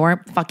right. And you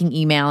weren't fucking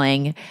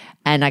emailing.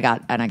 And I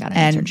got an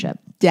internship.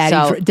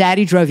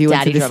 Daddy drove you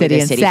into the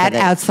city and sat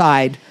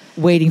outside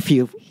waiting for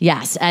you.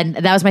 Yes. And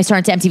that was my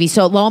start into MTV.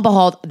 So lo and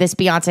behold, this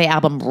Beyonce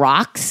album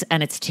rocks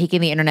and it's taking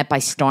the internet by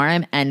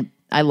storm. And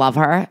I love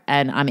her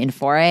and I'm in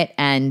for it.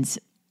 And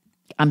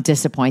I'm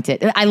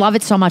disappointed. I love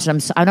it so much.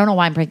 I don't know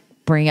why I'm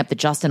bringing up the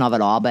Justin of it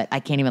all, but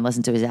I can't even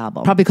listen to his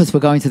album. Probably because we're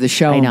going to the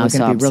show and we're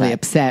going to be really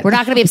upset. We're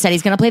not going to be upset.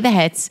 He's going to play the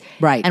hits.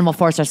 Right. And we'll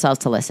force ourselves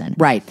to listen.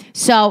 Right.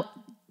 So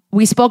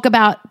we spoke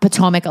about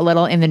Potomac a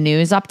little in the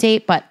news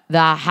update, but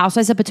the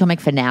Housewives of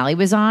Potomac finale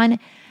was on.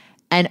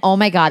 And oh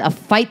my God, a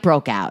fight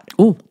broke out.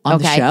 Ooh, on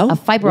the show? A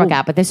fight broke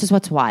out, but this is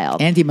what's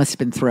wild. Andy must have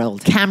been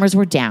thrilled. Cameras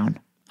were down,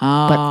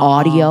 but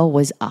audio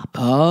was up.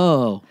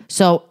 Oh.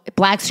 So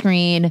black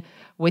screen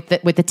with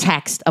the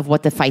text of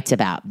what the fight's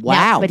about. Wow.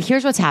 Now, but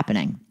here's what's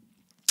happening.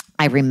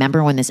 I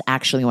remember when this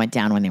actually went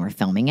down when they were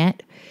filming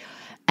it.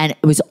 And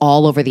it was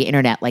all over the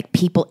internet. Like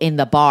people in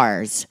the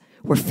bars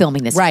were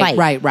filming this fight.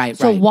 Right.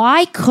 So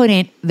why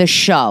couldn't the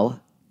show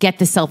get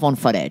the cell phone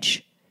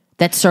footage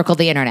that circled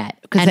the internet?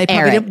 Because they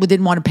probably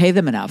didn't want to pay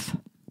them enough.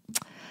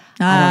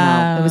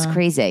 I don't know. It was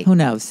crazy. Who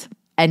knows?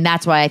 And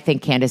that's why I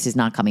think Candace is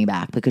not coming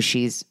back because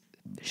she's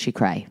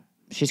cray.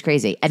 She's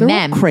crazy. And They're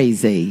then all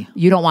crazy.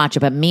 You don't watch it,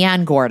 but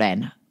Mian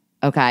Gordon.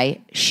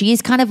 Okay. She's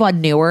kind of a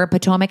newer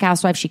Potomac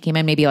housewife. She came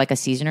in maybe like a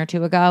season or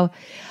two ago.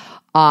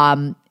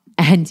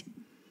 And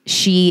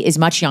she is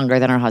much younger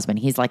than her husband.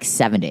 He's like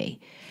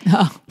 70.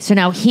 Oh. So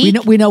now we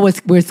know where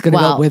it's going to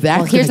go. Where that's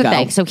well, here's the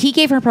thing. So he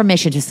gave her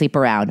permission to sleep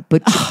around,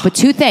 but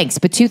two things,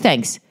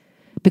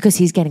 because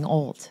he's getting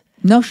old.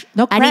 No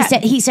crap.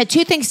 And he said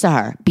two things to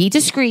her: be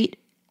discreet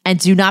and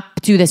do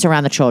not do this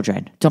around the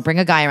children. Don't bring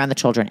a guy around the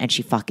children. And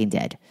she fucking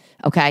did.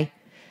 Okay,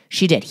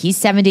 she did. He's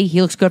 70.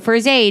 He looks good for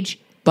his age.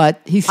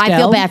 But I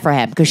feel bad for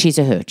him because she's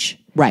a hooch.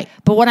 Right.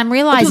 But what I'm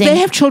realizing... Do they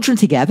have children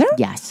together?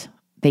 Yes,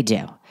 they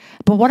do.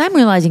 But what I'm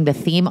realizing, the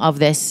theme of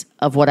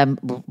what I'm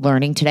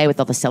learning today with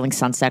all the Selling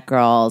Sunset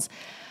girls,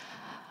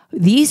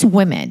 these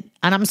women,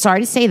 and I'm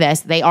sorry to say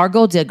this, they are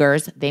gold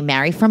diggers. They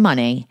marry for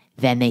money.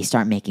 Then they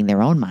start making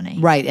their own money.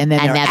 Right. And then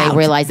they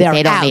realize that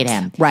they don't need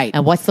him. Right.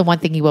 And what's the one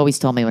thing you always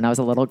told me when I was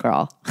a little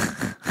girl?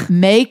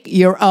 Make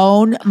your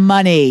own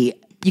money.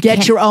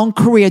 Get your own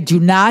career. Do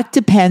not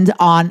depend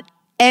on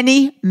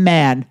any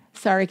man.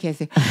 Sorry,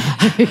 Casey.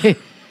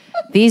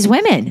 These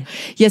women.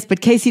 Yes,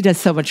 but Casey does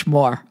so much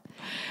more.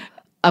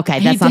 Okay,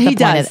 that's not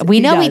the point.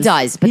 We know he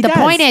does. But the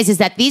point is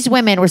that these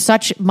women were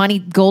such money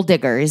gold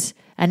diggers,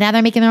 and now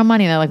they're making their own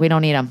money. They're like, we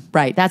don't need them.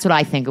 Right. That's what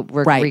I think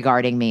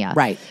regarding Mia.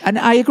 Right. And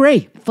I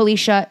agree.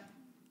 Felicia,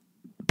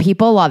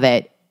 people love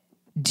it.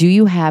 Do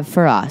you have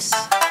for us?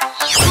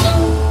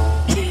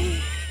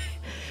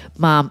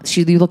 Mom,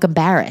 you look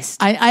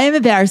embarrassed. I am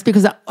embarrassed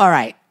because, all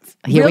right.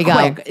 Here we go.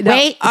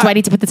 Wait, do I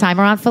need to put the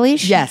timer on,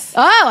 Felicia? Yes.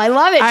 Oh, I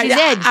love it. She's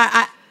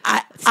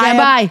in. Stand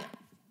by.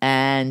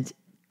 And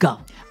go.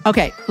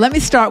 Okay, let me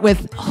start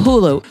with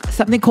Hulu.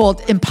 Something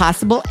called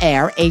Impossible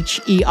Air,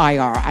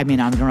 H-E-I-R. I mean,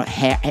 I'm going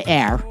to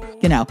air.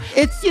 You know,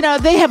 it's,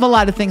 they have a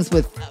lot of things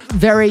with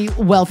very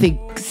wealthy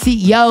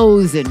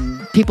CEOs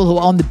and people who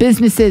own the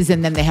businesses,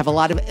 and then they have a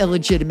lot of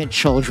illegitimate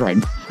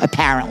children,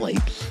 apparently.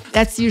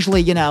 That's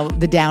usually,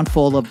 the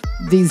downfall of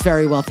these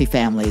very wealthy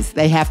families.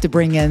 They have to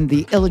bring in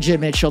the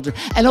illegitimate children,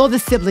 and all the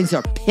siblings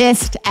are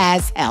pissed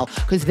as hell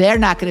because they're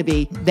not going to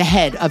be the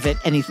head of it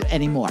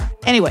anymore.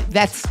 Anyway,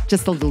 that's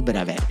just a little bit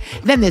of it.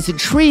 Then there's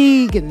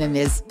intrigue, and then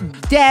there's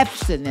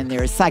deaths, and then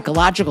there's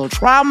psychological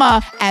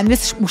trauma. And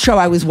this show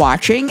I was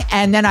watching,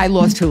 and then I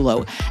lost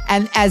Hulu.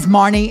 And as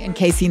Marni and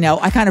Casey know,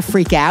 I kind of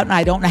freak out, and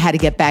I don't know how to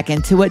get back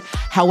into it.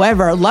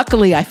 However,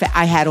 luckily, I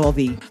had all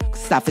the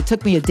stuff. It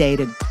took me a day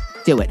to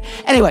do it.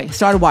 Anyway,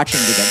 started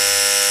watching it again.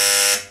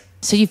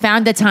 So you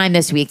found the time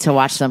this week to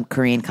watch some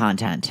Korean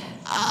content.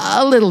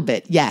 A little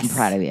bit, yes. I'm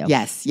proud of you.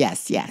 Yes.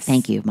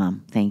 Thank you,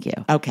 Mom. Thank you.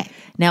 Okay.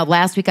 Now,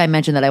 last week I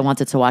mentioned that I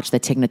wanted to watch the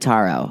Tig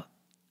Notaro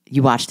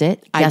You watched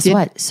it? I Guess did.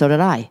 what? So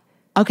did I.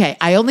 Okay,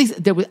 I only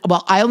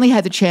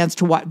had the chance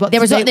to watch. But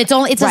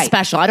It's a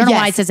special. I don't know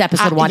why it says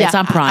episode 1. It's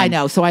on Prime. I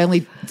know. So I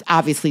only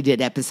obviously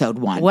did episode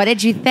 1. What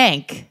did you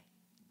think?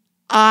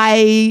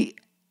 I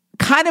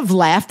kind of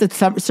laughed at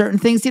certain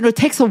things. It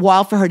takes a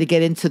while for her to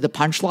get into the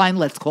punchline.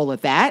 Let's call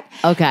it that.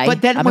 Okay.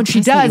 But then I'm when she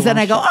impressed that does, you then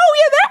I go, oh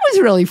yeah, that was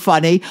really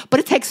funny.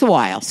 But it takes a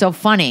while. So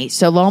funny.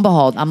 So lo and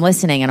behold, I'm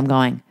listening and I'm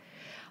going,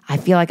 I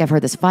feel like I've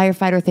heard this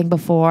firefighter thing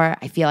before.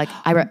 I feel like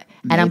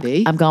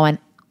I'm going,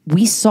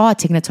 we saw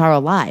Tig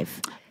Notaro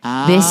live.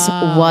 This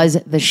was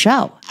the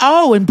show.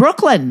 Oh, in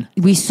Brooklyn.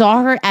 We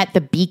saw her at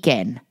the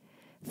Beacon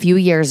a few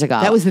years ago.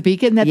 That was the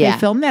Beacon that they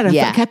filmed that?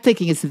 I kept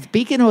thinking, is it the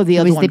Beacon or the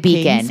other one? It was the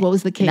Beacon. King's? What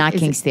was the King? Not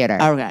King's Theater.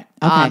 Oh, okay.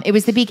 It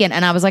was the Beacon.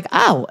 And I was like,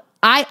 oh,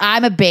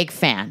 I'm a big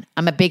fan.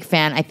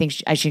 I think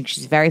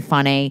she's very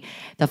funny.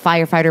 The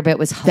firefighter bit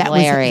was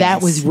hilarious.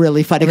 That was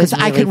really funny because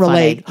I can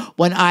relate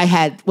when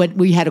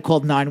we had to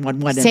call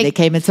 911 and they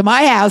came into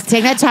my house.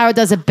 Tig Notaro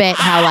does a bit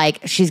how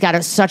like she's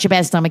got such a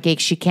bad stomach ache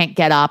she can't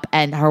get up,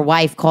 and her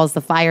wife calls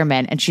the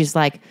fireman and she's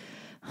like,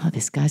 "Oh,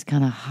 this guy's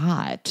kind of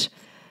hot."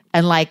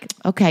 And like,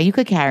 okay, you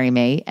could carry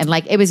me. And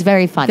like, it was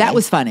very funny. That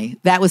was funny.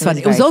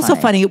 It was also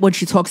funny when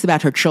she talks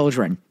about her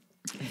children.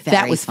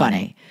 That was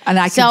funny. And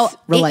I can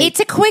relate.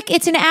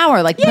 It's an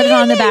hour. Like, put it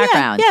on in the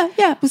background.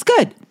 Yeah, it was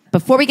good.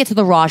 Before we get to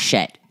the raw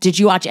shit, did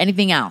you watch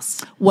anything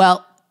else?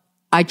 Well,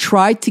 I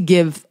tried to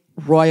give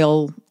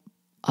Royal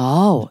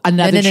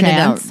another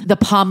chance. No. The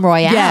Palm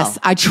Royale. Yes,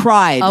 I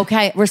tried.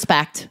 Okay,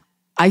 respect.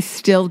 I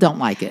still don't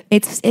like it.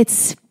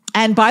 It's.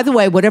 And by the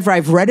way, whatever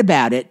I've read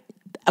about it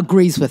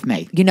agrees with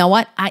me. You know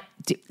what?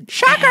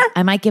 Shocker.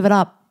 I might give it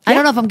up. I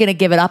don't know if I'm going to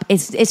give it up.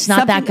 It's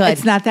not that good.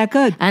 It's not that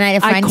good. And I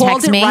had a friend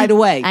text me right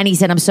away. And he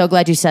said, I'm so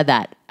glad you said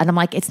that. And I'm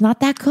like, it's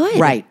not that good.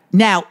 Right.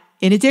 Now,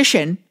 in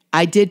addition,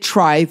 I did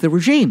try The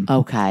Regime.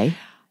 Okay.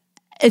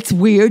 It's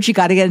weird. You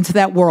got to get into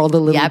that world a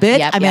little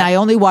bit. I mean, I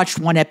only watched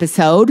one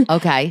episode.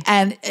 Okay.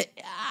 And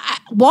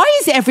why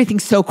is everything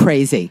so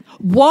crazy?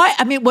 Why?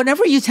 I mean,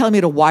 whenever you tell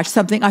me to watch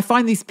something, I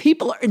find these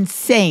people are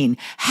insane.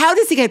 How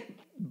does it get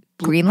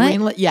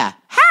greenlit? Yeah.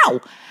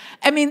 How?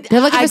 I mean, they're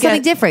looking for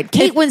something different.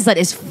 Kate Winslet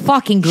is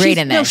fucking great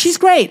in this. No, she's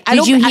great.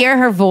 Did you hear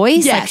her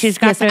voice? Yes. Like she's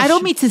got I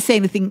don't mean to say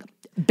anything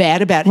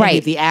bad about any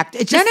of the act.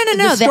 It's just,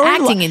 no. The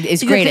acting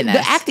is great in this.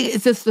 The acting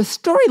is just the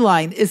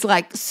storyline is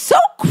like so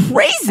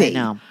crazy. I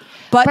know.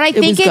 But I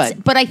think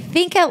good. But I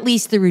think at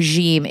least The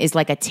Regime is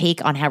like a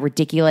take on how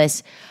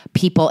ridiculous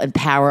people in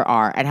power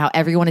are and how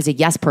everyone is a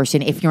yes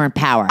person if you're in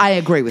power. I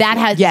agree with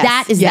that. you.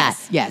 That is that.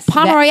 Yes.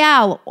 Palm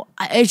Royale,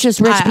 it's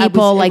just rich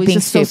people being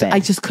stupid. I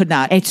just could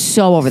not. It's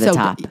so over the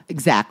top.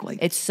 Exactly.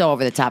 It's so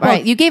over the top. All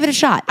right, you gave it a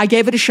shot. I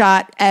gave it a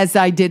shot, as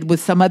I did with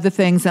some other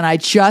things, and I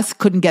just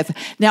couldn't get.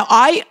 Now,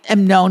 I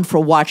am known for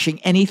watching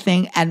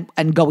anything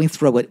and going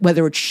through it,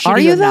 whether it's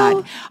shitty or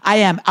not. I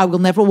am. I will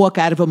never walk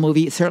out of a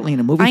movie, certainly in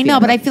a movie theater. I know,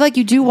 but I feel like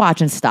you do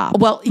watch and stop.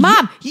 Well,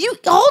 Mom, you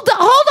hold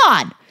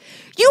on.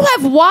 You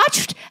have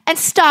watched and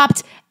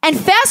stopped and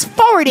fast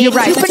forwarded to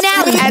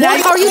finale. And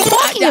what are you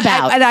talking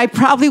about? And I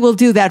probably will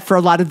do that for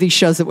a lot of these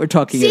shows that we're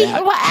talking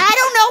about. Well, I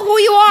don't know who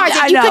you are.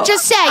 That you could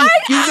just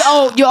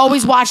say you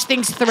always watch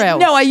things through.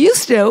 No, I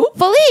used to.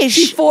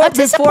 Felicia, I'm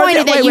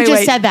disappointed that you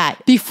just said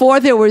that. Before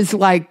there was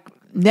like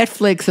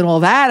Netflix and all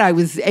that, I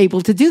was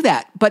able to do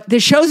that. But the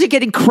shows are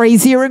getting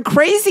crazier and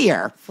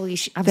crazier.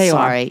 Felicia, I'm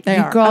sorry. They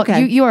are. Girl,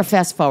 Okay. you are a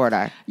fast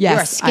forwarder. Yes,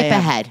 you're a skip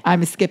ahead.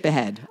 I'm a skip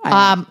ahead.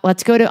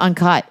 Let's go to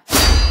Uncut.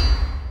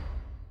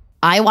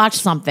 I watched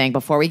something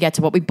before we get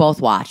to what we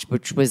both watched,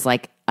 which was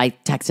like, I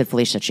texted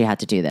Felicia that she had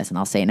to do this, and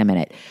I'll say it in a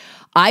minute.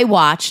 I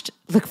watched,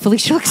 look,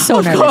 Felicia looks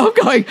so nervous. I'm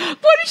going, what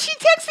did she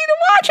text me to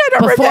watch? I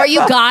don't Before remember.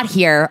 you got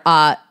here,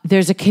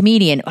 there's a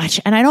comedian,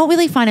 and I don't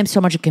really find him so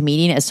much a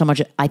comedian as so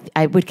much,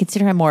 I would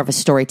consider him more of a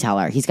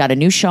storyteller. He's got a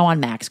new show on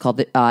Max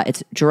called,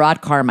 it's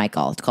Jerrod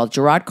Carmichael. It's called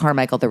Jerrod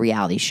Carmichael, The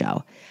Reality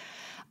Show.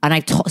 And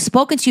I've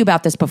spoken to you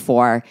about this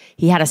before.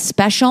 He had a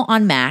special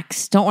on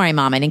Max. Don't worry,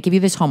 Mom, I didn't give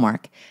you this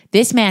homework.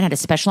 This man had a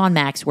special on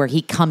Max where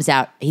he comes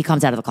out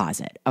of the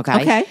closet.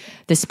 Okay.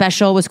 The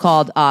special was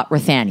called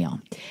Nathaniel.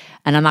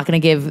 And I'm not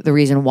going to give the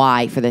reason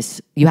why for this.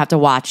 You have to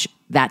watch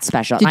that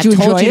special. Did you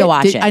told enjoy you to it?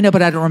 watch it. I know,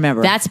 but I don't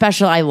remember. That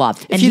special I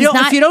loved. And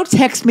if you don't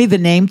text me the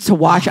name to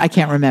watch, I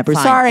can't remember.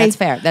 Fine. Sorry. That's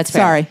fair.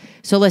 Sorry.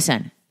 So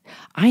listen.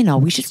 I know.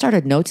 We should start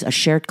a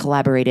shared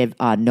collaborative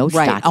notes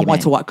document. on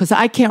what to watch, because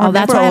I can't remember.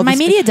 That's why I have my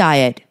media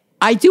diet.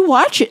 I do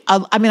watch it.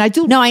 I mean, I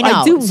do. No, I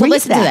know. I do so read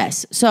listen that. to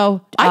this.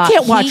 So I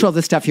can't watch all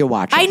the stuff you're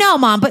watching. I know,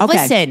 Mom, but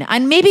listen.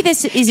 And maybe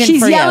this isn't for you.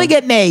 She's yelling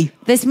at me.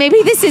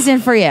 Maybe this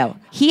isn't for you.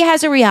 He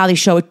has a reality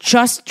show. It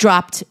just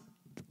dropped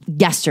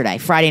yesterday,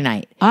 Friday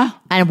night.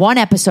 And one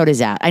episode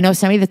is out. I know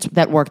somebody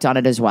that worked on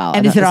it as well.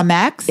 And is it on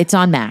Max? It's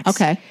on Max.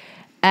 Okay.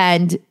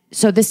 And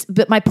so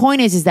but my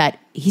point is that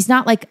he's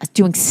not like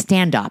doing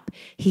stand up.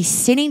 He's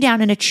sitting down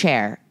in a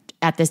chair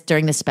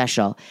during the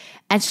special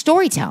and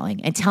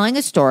storytelling and telling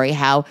a story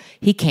how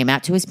he came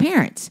out to his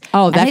parents.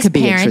 Oh, that could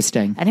be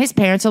interesting. And his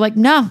parents are like,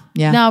 no,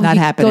 not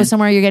happening. Go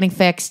somewhere, you're getting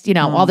fixed,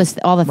 all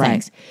the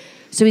things.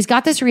 So he's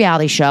got this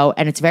reality show,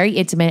 and it's very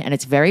intimate and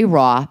it's very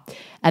raw.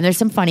 And there's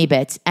some funny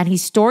bits. And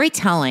he's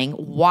storytelling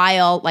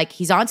while, like,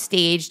 he's on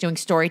stage doing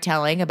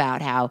storytelling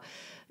about how,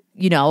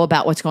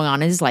 about what's going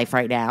on in his life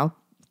right now.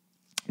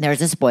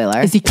 There's a spoiler.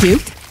 Is he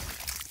cute?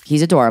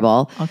 He's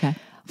adorable. Okay.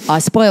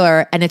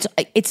 Spoiler, and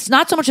it's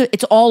not so much.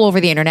 It's all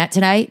over the internet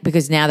today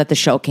because now that the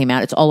show came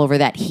out, it's all over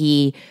that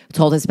he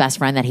told his best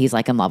friend that he's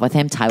like in love with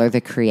him, Tyler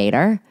the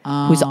Creator,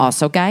 who's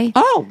also gay.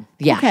 Oh,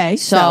 yeah. Okay.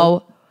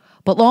 So,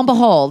 but lo and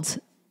behold,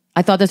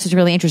 I thought this was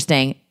really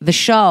interesting. The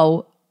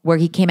show where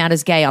he came out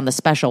as gay on the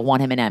special won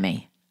him an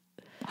Emmy.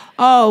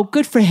 Oh,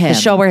 good for him. The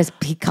show where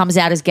he comes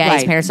out as gay. Right.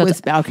 His parents.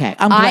 Okay,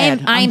 I'm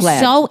glad. I'm glad.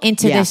 so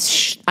into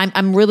this.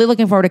 I'm really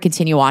looking forward to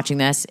continue watching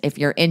this. If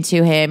you're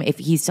into him, if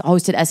he's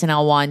hosted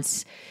SNL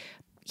once,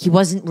 he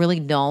wasn't really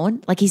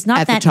known. Like he's not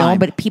At the that time. known,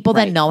 but people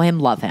that Right. know him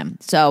love him.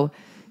 So,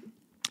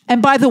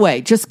 And by the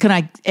way, just can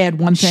I add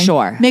one thing?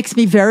 Sure. Makes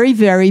me very,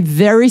 very,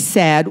 very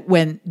sad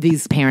when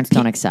these parents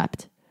don't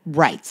accept.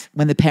 Right,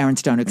 when the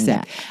parents don't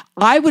accept.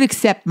 I would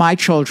accept my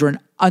children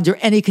under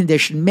any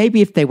condition.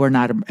 Maybe if they were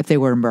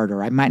a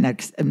murderer, I might not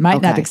accept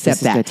this is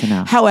that. good to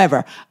know.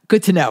 However,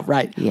 good to know,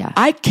 right? Yeah.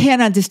 I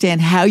can't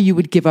understand how you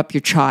would give up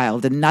your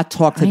child and not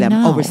talk to them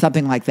know. over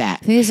something like that.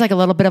 I think it's like a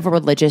little bit of a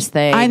religious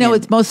thing. I know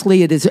and- it's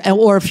mostly it is,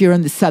 or if you're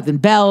in the Southern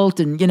Belt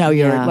and you're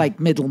Yeah. like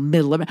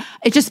middle.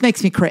 It just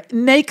makes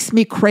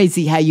me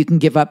crazy how you can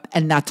give up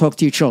and not talk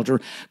to your children,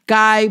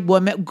 guy,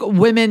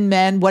 women,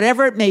 men,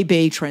 whatever it may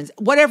be, trans,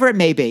 whatever it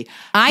may be.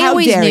 I How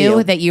always dare knew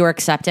you? that you were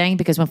accepting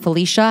because when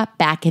Felicia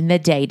back in the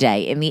day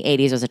in the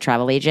 80s was a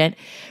travel agent,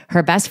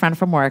 her best friend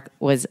from work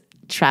was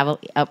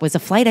a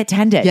flight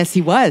attendant. Yes,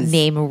 he was.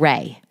 Named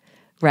Ray.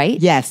 Right?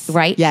 Yes.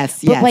 Right? Yes,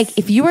 But yes. like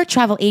if you were a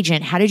travel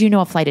agent, how did you know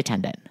a flight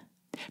attendant?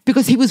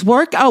 Because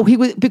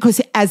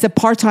because as a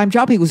part-time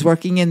job, he was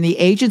working in the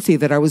agency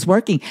that I was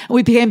working. And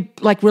we became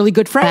like really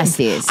good friends.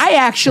 Besties.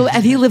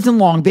 And he lived in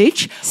Long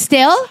Beach.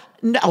 Still?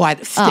 No, I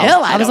was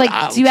don't like,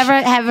 know.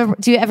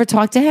 Do you ever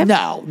talk to him?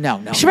 No.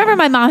 Just remember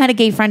my mom had a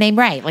gay friend named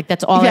Ray. Like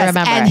that's all I Yes,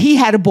 remember. and he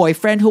had a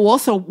boyfriend who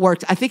also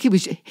worked. I think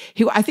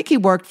he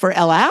worked for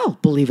El Al,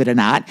 believe it or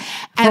not.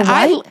 And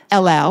what?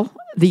 El Al,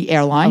 the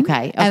airline.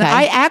 Okay. And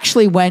I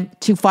actually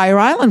went to Fire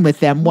Island with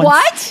them once.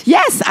 What?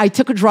 Yes, I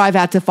took a drive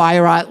out to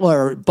Fire Island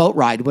or boat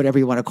ride, whatever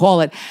you want to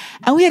call it,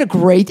 and we had a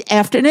great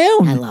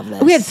afternoon. I love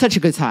this. We had such a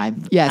good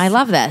time. Yes, I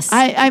love this.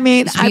 I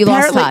mean, So you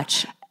lost apparently-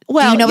 touch.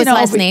 Well, do you know his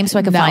last name so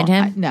I can find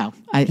him? No,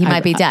 He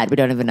might be dead. We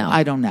don't even know.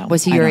 I don't know.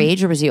 Was he I your don't-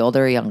 age or was he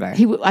older or younger?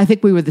 I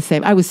think we were the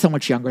same. I was so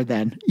much younger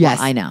then. Yes,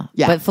 I know.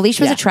 Yeah, But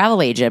Felicia was yeah. a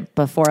travel agent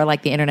before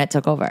like the internet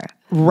took over.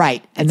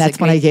 Right. And It's that's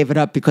a when I great- gave it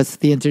up because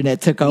the internet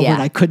took over Yeah.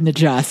 and I couldn't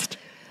adjust.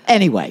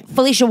 Anyway.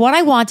 Felicia, what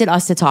I wanted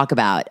us to talk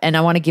about, and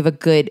I want to give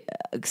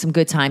some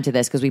good time to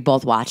this because we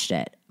both watched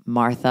it.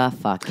 Martha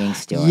fucking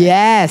Stewart.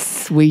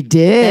 Yes, we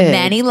did. The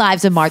Many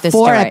Lives of Martha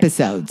 4 Stewart.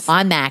 episodes.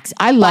 On Max.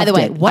 I By loved the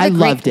way, it. what I a great,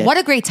 loved it. What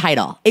a great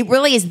title. It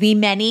really is The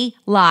Many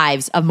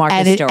Lives of Martha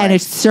And Stewart.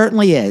 it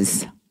certainly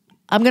is.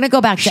 I'm going to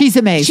go back to She's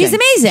amazing. She's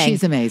amazing.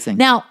 She's amazing.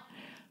 Now,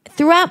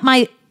 throughout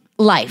my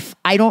life,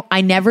 I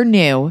never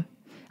knew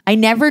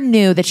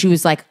that she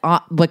was like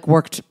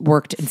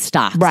worked in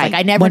stocks. Right. Like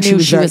I never When knew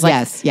she was like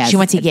yes. she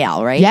went to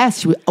Yale, right?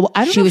 Yes.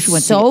 I don't She know was if she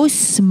went so to,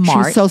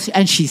 smart. She was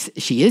and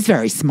she is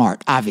very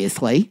smart,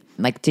 obviously.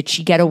 Like, did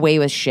she get away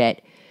with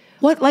shit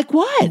What? Like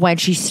what? when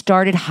she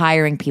started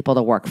hiring people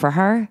to work for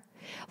her?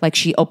 Like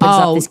she opens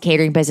up this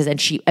catering business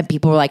and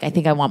people were like, I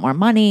think I want more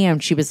money.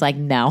 And she was like,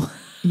 no.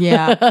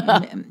 Yeah.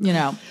 I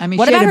mean,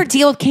 What she about had her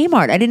deal with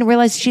Kmart? I didn't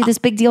realize she had this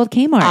big deal with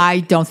Kmart. I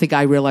don't think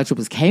I realized it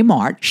was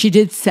Kmart. She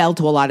did sell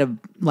to a lot of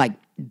like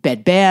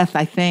Bed Bath,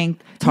 I think.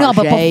 no,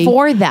 but Target.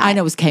 before that. I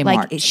know it was Kmart.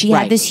 Like she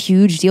Right. had this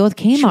huge deal with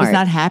Kmart. She was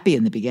not happy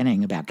in the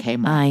beginning about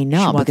Kmart. I know,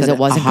 She wanted because it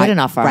wasn't good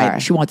enough for her.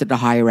 She wanted a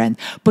higher end.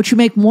 But you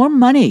make more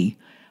money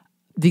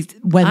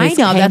when I it's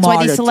know. That's why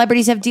Kmart these or-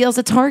 celebrities have deals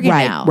at Target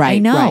Right, now. right, I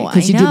know. right.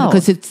 'Cause I you do- know.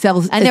 because it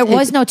sells- And there it-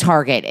 was no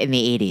Target in the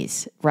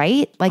 80s,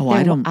 right? Like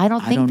I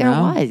don't think there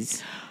know.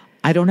 was.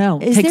 I don't know.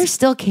 Is there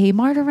still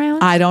Kmart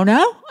around? I don't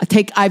know.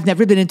 I've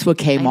never been into a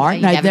Kmart.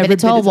 You've and I've never been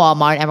to a into-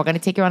 Walmart, and we're going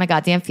to take you on a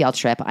goddamn field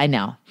trip. I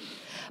know.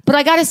 But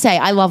I got to say,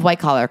 I love white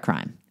collar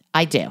crime.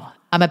 I do.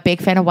 I'm a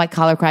big fan of white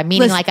collar crime,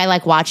 meaning Listen, like I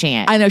like watching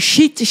it. I know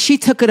she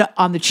took it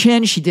on the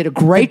chin. She did a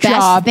great The best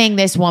job. thing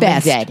this woman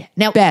Best. did.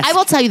 Now, Best. I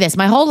will tell you this: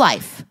 my whole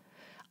life,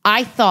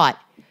 I thought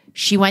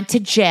she went to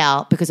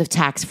jail because of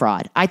tax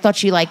fraud. I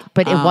thought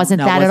but it wasn't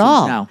No, that it at wasn't.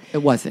 all. No, it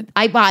wasn't.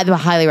 I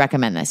highly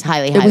recommend this.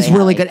 Highly, It was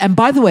really good. And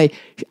by the way,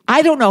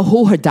 I don't know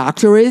who her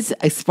doctor is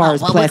as far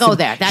as well, plastic. we'll go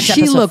there. That's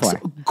she episode looks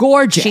 4.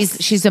 gorgeous.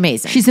 She's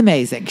amazing. She's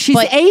amazing. She's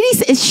But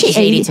 80s. Is she she's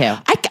 80? 82.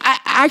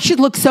 I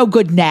should look so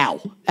good now.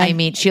 I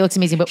mean, she looks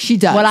amazing. But She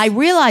does. What I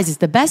realized is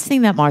the best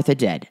thing that Martha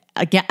did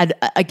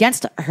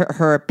against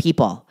her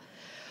people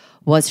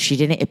was she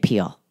didn't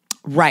appeal.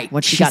 Right.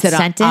 When she She got said,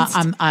 sentenced,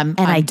 I'm and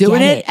I doing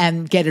get it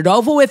and get it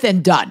over with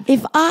and done.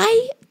 If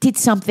I did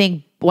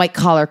something white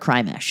collar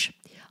crime-ish,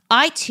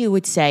 I too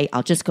would say,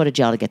 I'll just go to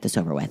jail to get this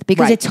over with.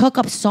 Because Right. it took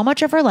up so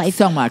much of her life.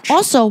 So much.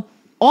 Also,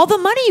 all the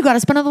money you got to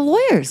spend on the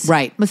lawyers.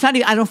 Right.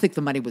 Masani, I don't think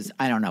the money was,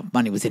 I don't know,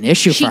 money was an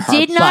issue She for her.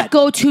 did not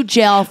go to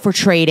jail for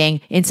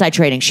trading, inside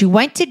trading. She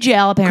went to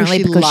jail apparently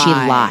because she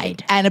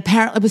lied. And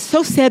apparently it was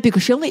so sad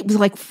because it was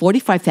like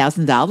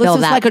 $45,000. It was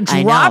like a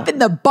I drop know. in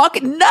the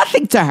bucket,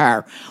 nothing to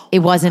her. It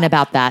wasn't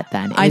about that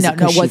then. I know,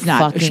 no, it was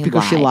not. It's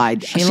because she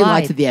lied. She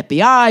lied to the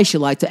FBI. She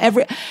lied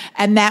to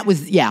and that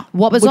was, yeah.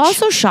 What was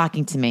also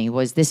shocking to me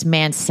was this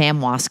man, Sam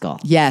Waskell.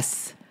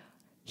 Yes.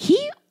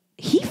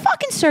 He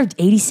fucking served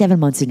 87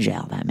 months in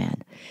jail, that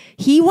man.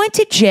 He went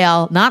to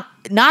jail, not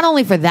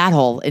only for that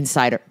whole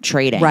insider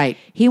trading. Right.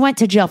 He went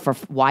to jail for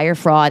wire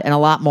fraud and a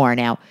lot more.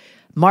 Now,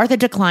 Martha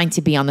declined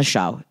to be on the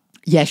show.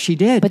 Yes, she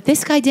did. But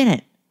this guy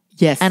didn't.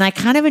 Yes. And I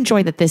kind of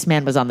enjoyed that this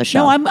man was on the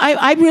show. No,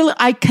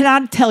 I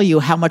cannot tell you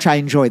how much I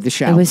enjoyed the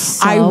show. It was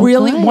so I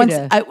really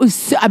good.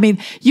 I mean,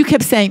 you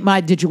kept saying,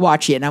 did you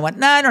watch it? And I went,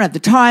 no, I don't have the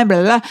time,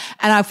 blah, blah, blah.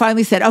 And I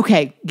finally said,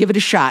 okay, give it a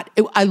shot.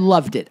 I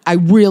loved it. I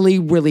really,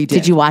 really did.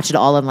 Did you watch it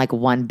all in like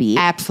one beat?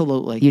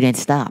 Absolutely. You didn't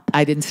stop.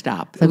 I didn't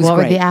stop. Like, what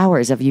were the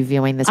hours of you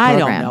viewing this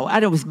program? I don't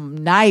know. It was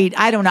night.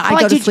 I don't know. I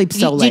go to sleep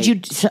so late.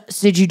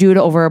 Did you do it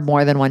over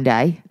more than one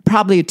day?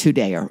 Probably a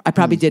 2-dayer. I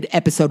probably did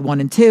episode 1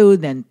 and 2,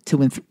 then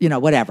 2 and 3,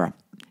 whatever.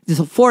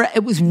 So 4,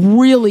 it was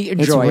really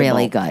enjoyable. It's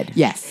really good.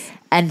 Yes.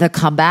 And the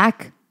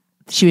comeback,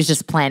 she was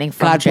just planning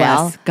from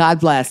jail. God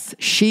bless.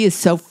 She is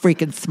so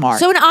freaking smart.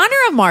 So in honor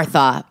of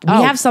Martha, we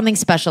have something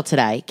special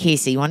today.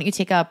 Casey, why don't you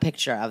take a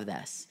picture of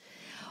this?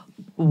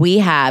 We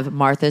have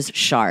Martha's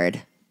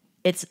Shard.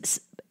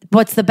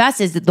 What's the best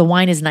is that the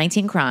wine is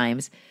 19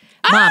 Crimes.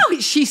 Mom,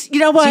 she's. You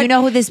know what? Do you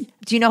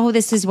know who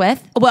this is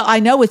with? Well,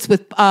 I know it's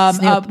with.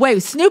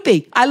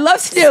 Snoopy. I love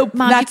Snoop.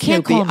 Mom, not you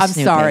can't Snoopy. call him I'm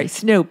Snoopy. sorry,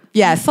 Snoop.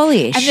 Yes,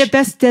 Felicia.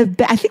 And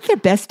I think they're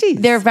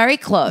besties. They're very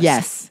close.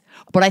 Yes.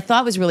 What I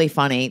thought was really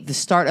funny, the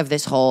start of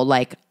this whole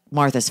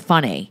Martha's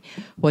funny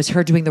was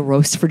her doing the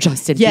roast for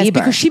Justin Bieber. Yes,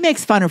 because she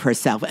makes fun of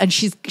herself and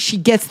she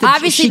gets the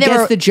Obviously,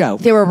 gets the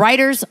joke. There were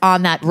writers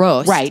on that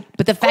roast, Right.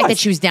 But the fact that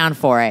she was down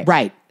for it,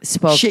 right,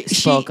 spoke.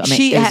 I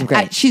mean, it was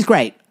great. She's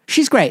great.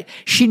 She's great.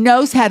 She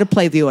knows how to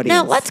play the audience.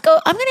 Now let's go.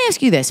 I'm going to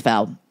ask you this,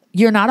 Fel.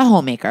 You're not a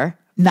homemaker.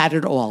 Not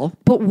at all.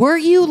 But were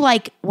you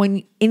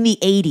when in the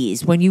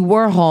 80s when you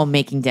were home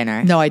making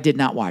dinner? No, I did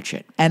not watch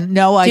it. And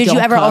no, I did don't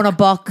you ever cook. own a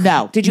book?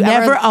 No. Did you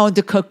never ever owned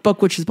a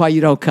cookbook, which is why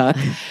you don't cook.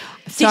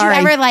 Did you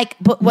ever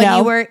when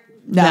you were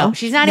No,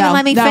 she's not even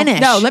letting me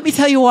finish. No, let me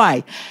tell you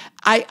why.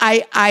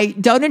 I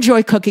don't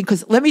enjoy cooking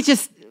because let me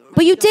just.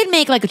 But you did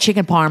make a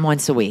chicken parm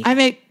once a week. I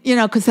make,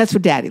 because that's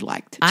what Daddy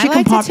liked. I Chicken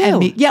liked it parm too. and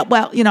meat. Yeah,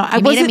 well, I made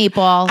a wasn't.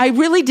 meatball. I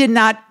really did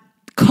not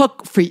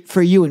cook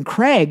for you and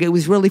Craig. It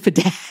was really for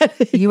Dad.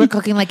 You were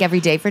cooking every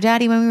day for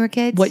Daddy when we were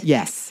kids? What?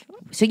 Yes.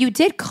 So you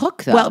did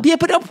cook though. Well, yeah,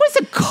 but it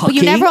wasn't cooking. But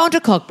you never owned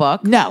a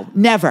cookbook. No,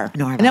 never.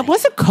 Nor have and I. it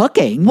wasn't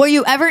cooking. Were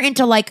you ever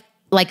into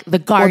the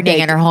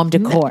gardening and her home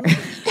decor?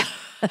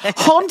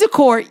 Home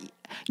decor,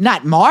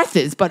 not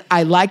Martha's, but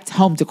I liked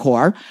home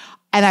decor.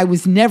 And I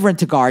was never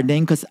into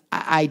gardening because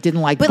I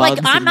didn't like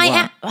bugs.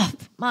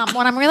 Mom,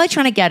 what I'm really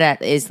trying to get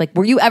at is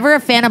were you ever a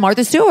fan of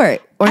Martha Stewart?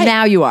 Or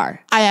now you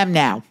are? I am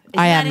now.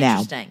 I am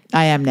now.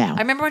 I am now. I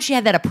remember when she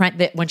had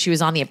that when she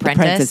was on The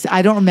Apprentice.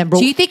 I don't remember.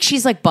 Do you think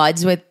she's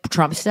buds with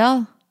Trump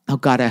still? Oh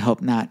God, I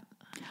hope not.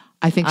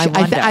 I think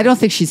wonder. I don't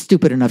think she's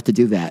stupid enough to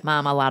do that.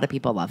 Mom, a lot of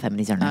people love him and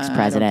he's our next I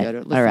president. don't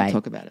get it. Let's All not right.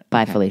 talk about it.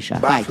 Bye, Okay. Felicia.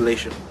 Bye.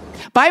 Felicia.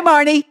 Bye,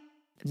 Marni.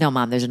 No,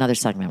 Mom, there's another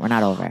segment. We're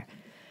not over.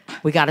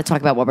 We got to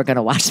talk about what we're going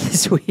to watch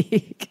this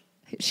week.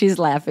 She's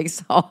laughing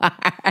so hard.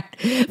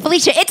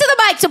 Felicia, into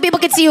the mic so people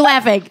can see you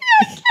laughing.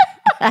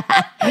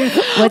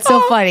 What's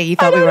so funny? You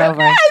thought we were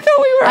over. I thought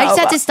we were I just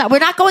over. had to stop. We're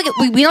not going.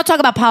 We don't talk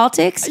about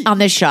politics on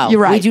this show. You're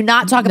right. We do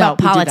not talk about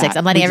No, we do politics. not.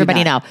 I'm letting We do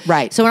everybody know. not.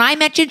 Right. So when I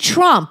mentioned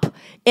Trump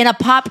in a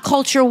pop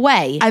culture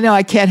way, I know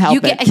I can't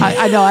help it.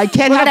 I know I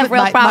can't We're help gonna it. have a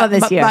real problem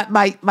this year.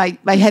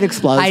 My head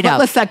explodes. I know. But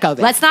let's not go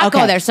there. Let's not go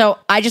Okay. there. So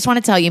I just want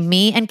to tell you,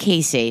 me and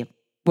Casey,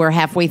 we're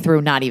halfway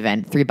through. Not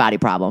even 3 Body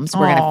Problems.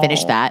 We're going to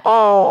finish that.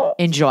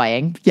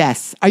 Enjoying.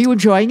 Yes. Are you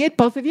enjoying it,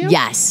 both of you?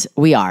 Yes,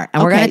 we are,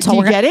 and we're Okay. going to. Do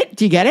you get it?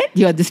 Do you get it?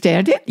 Do you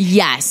understand it?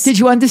 Yes. Did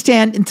you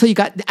understand until you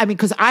got? I mean,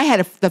 because I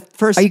had the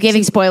first. Are you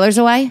giving spoilers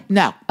away?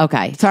 No.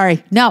 Okay.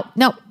 Sorry. No.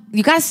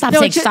 You got to stop No,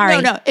 saying it just,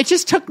 sorry. No. It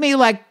just took me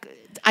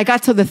I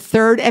got to the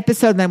 3rd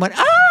episode and then I went,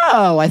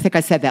 oh, I think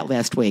I said that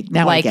last week.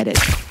 Now I get it.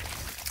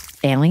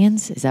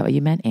 Aliens? Is that what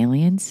you meant?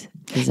 Aliens?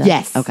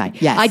 Yes. Okay.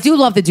 Yes. I do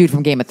love the dude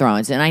from Game of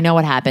Thrones, and I know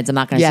what happens. I'm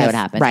not going to say what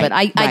happens, right, but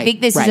I right, think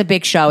this is right. a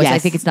big show. Yes. I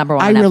think it's number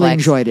 1 I on Netflix. really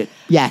enjoyed it.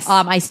 Yes.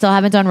 I still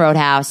haven't done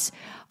Roadhouse.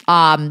 You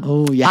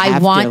I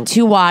have want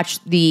to watch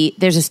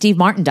there's a Steve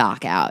Martin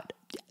doc out.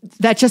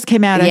 That just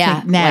came out, I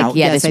think, now.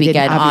 This I did,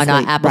 weekend on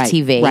obviously. Apple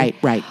Right,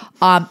 TV. Right.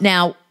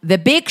 Now, the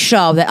big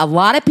show that a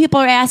lot of people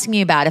are asking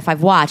me about if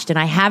I've watched, and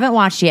I haven't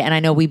watched yet, and I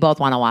know we both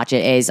want to watch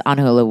it, is on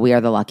Hulu, We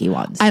Are the Lucky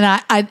Ones.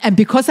 And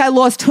because I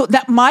lost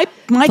that my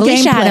Felicia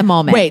game plan, had a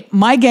moment. Wait,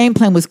 my game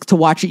plan was to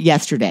watch it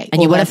yesterday.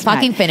 And you would have last night.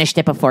 fucking finished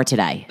it before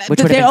today, which But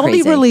would they have been only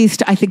crazy.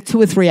 released, I think,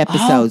 2 or 3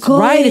 episodes. good.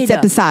 Right? It's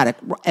episodic.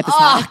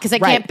 Oh, 'cause I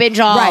can't binge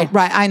all.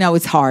 Right. I know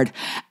it's hard.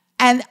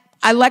 And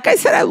like I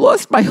said, I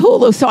lost my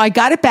Hulu, so I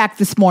got it back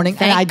this morning.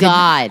 Thank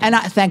God.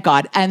 Thank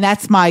God. And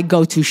that's my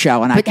go-to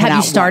show. And But have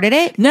you started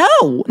it? No,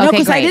 Okay,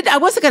 because great. I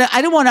wasn't gonna.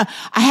 I didn't want to.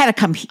 I had to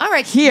come All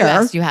right, here.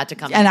 yes, you had to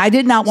come and here. I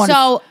did not want to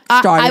So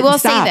start. I it will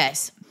and say stop.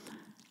 this.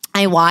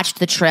 I watched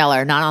the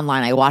trailer, not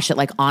online. I watched it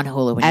like on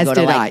Hulu. When As you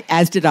go did to, like, I.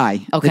 As did I.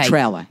 Okay. The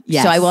trailer.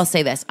 Yes. So I will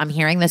say this. I'm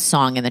hearing this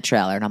song in the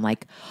trailer and I'm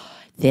like,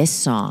 this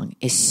song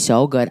is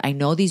so good. I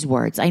know these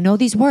words.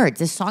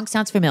 This song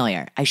sounds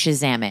familiar. I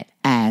Shazam it.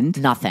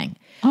 And Nothing.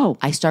 Oh.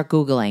 I start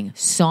Googling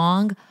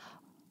song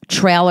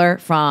trailer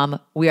from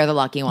We Are the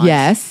Lucky Ones.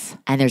 Yes.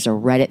 And there's a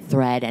Reddit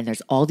thread and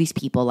there's all these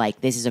people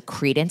like, this is a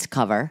Creedence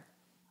cover.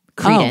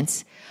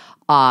 Creedence.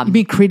 You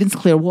mean Creedence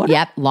Clearwater?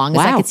 Yep. Long as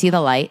I Wow. could see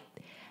the light.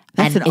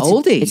 That's And an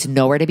oldie. It's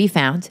nowhere to be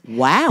found.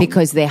 Wow.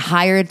 Because they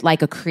hired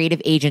like a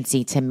creative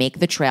agency to make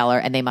the trailer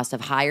and they must have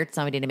hired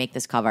somebody to make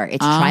this cover.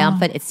 It's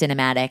triumphant, it's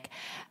cinematic,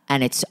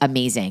 and it's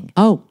amazing.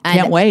 Oh, And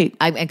can't wait.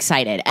 I'm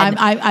excited. And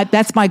I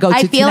that's my go-to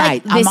I feel tonight.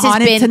 like this I'm has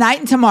on it been- tonight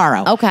and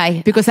tomorrow.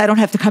 Okay. Because I don't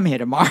have to come here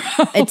tomorrow.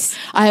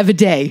 I have a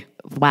day.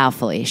 wow,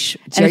 Felicia.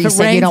 And Are if you it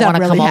saying you rains, don't want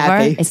I'm to really come over?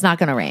 happy. It's not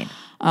going to rain.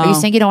 Are you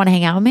saying you don't want to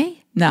hang out with me?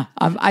 No,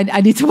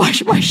 I need to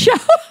watch my show.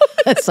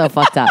 That's so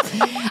fucked up.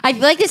 I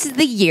feel like this is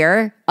the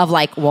year of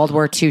like World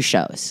War II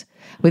shows.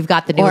 We've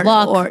got the new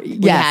look. We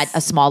yes. had A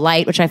Small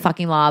Light, which I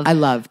fucking love. I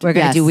loved. We're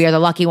going to Yes. do We Are the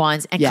Lucky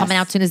Ones. And Yes. coming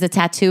out soon is The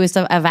Tattooist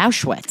of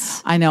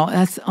Auschwitz. I know.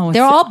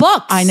 They're all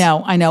books. I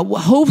know.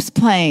 Who's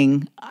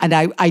playing? And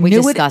I We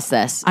knew discussed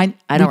this. I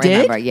don't we did?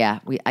 remember. Yeah.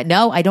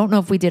 I don't know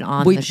if we did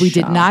on We the show.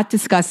 did not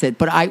discuss it,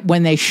 but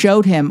when they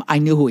showed him, I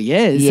knew who he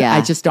is. Yeah.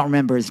 I just don't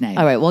remember his name.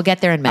 All right. We'll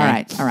get there in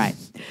May. All right.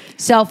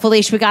 So,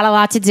 Felicia, we got a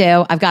lot to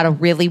do. I've got a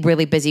really,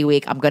 really busy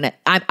week.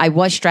 I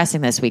was stressing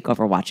this week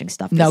over watching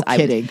stuff. 'cause No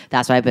kidding.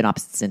 That's why I've been up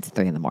since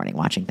 3 a.m.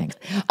 watching things.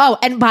 Oh,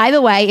 and by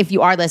the way, if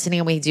you are listening,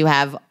 and we do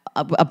have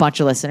a bunch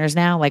of listeners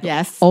now, like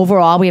Yes.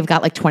 overall, we have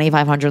got like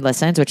 2,500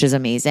 listens, which is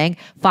amazing.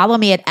 Follow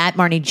me at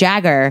Marni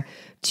Jagger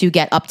to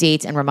get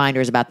updates and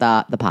reminders about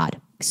the pod.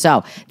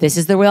 So, this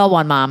is the real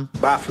one, Mom.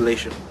 Bye,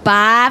 Felicia.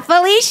 Bye,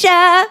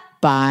 Felicia.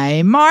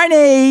 Bye,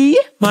 Marnie.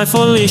 My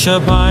Felicia,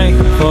 bye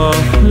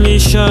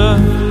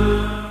Felicia.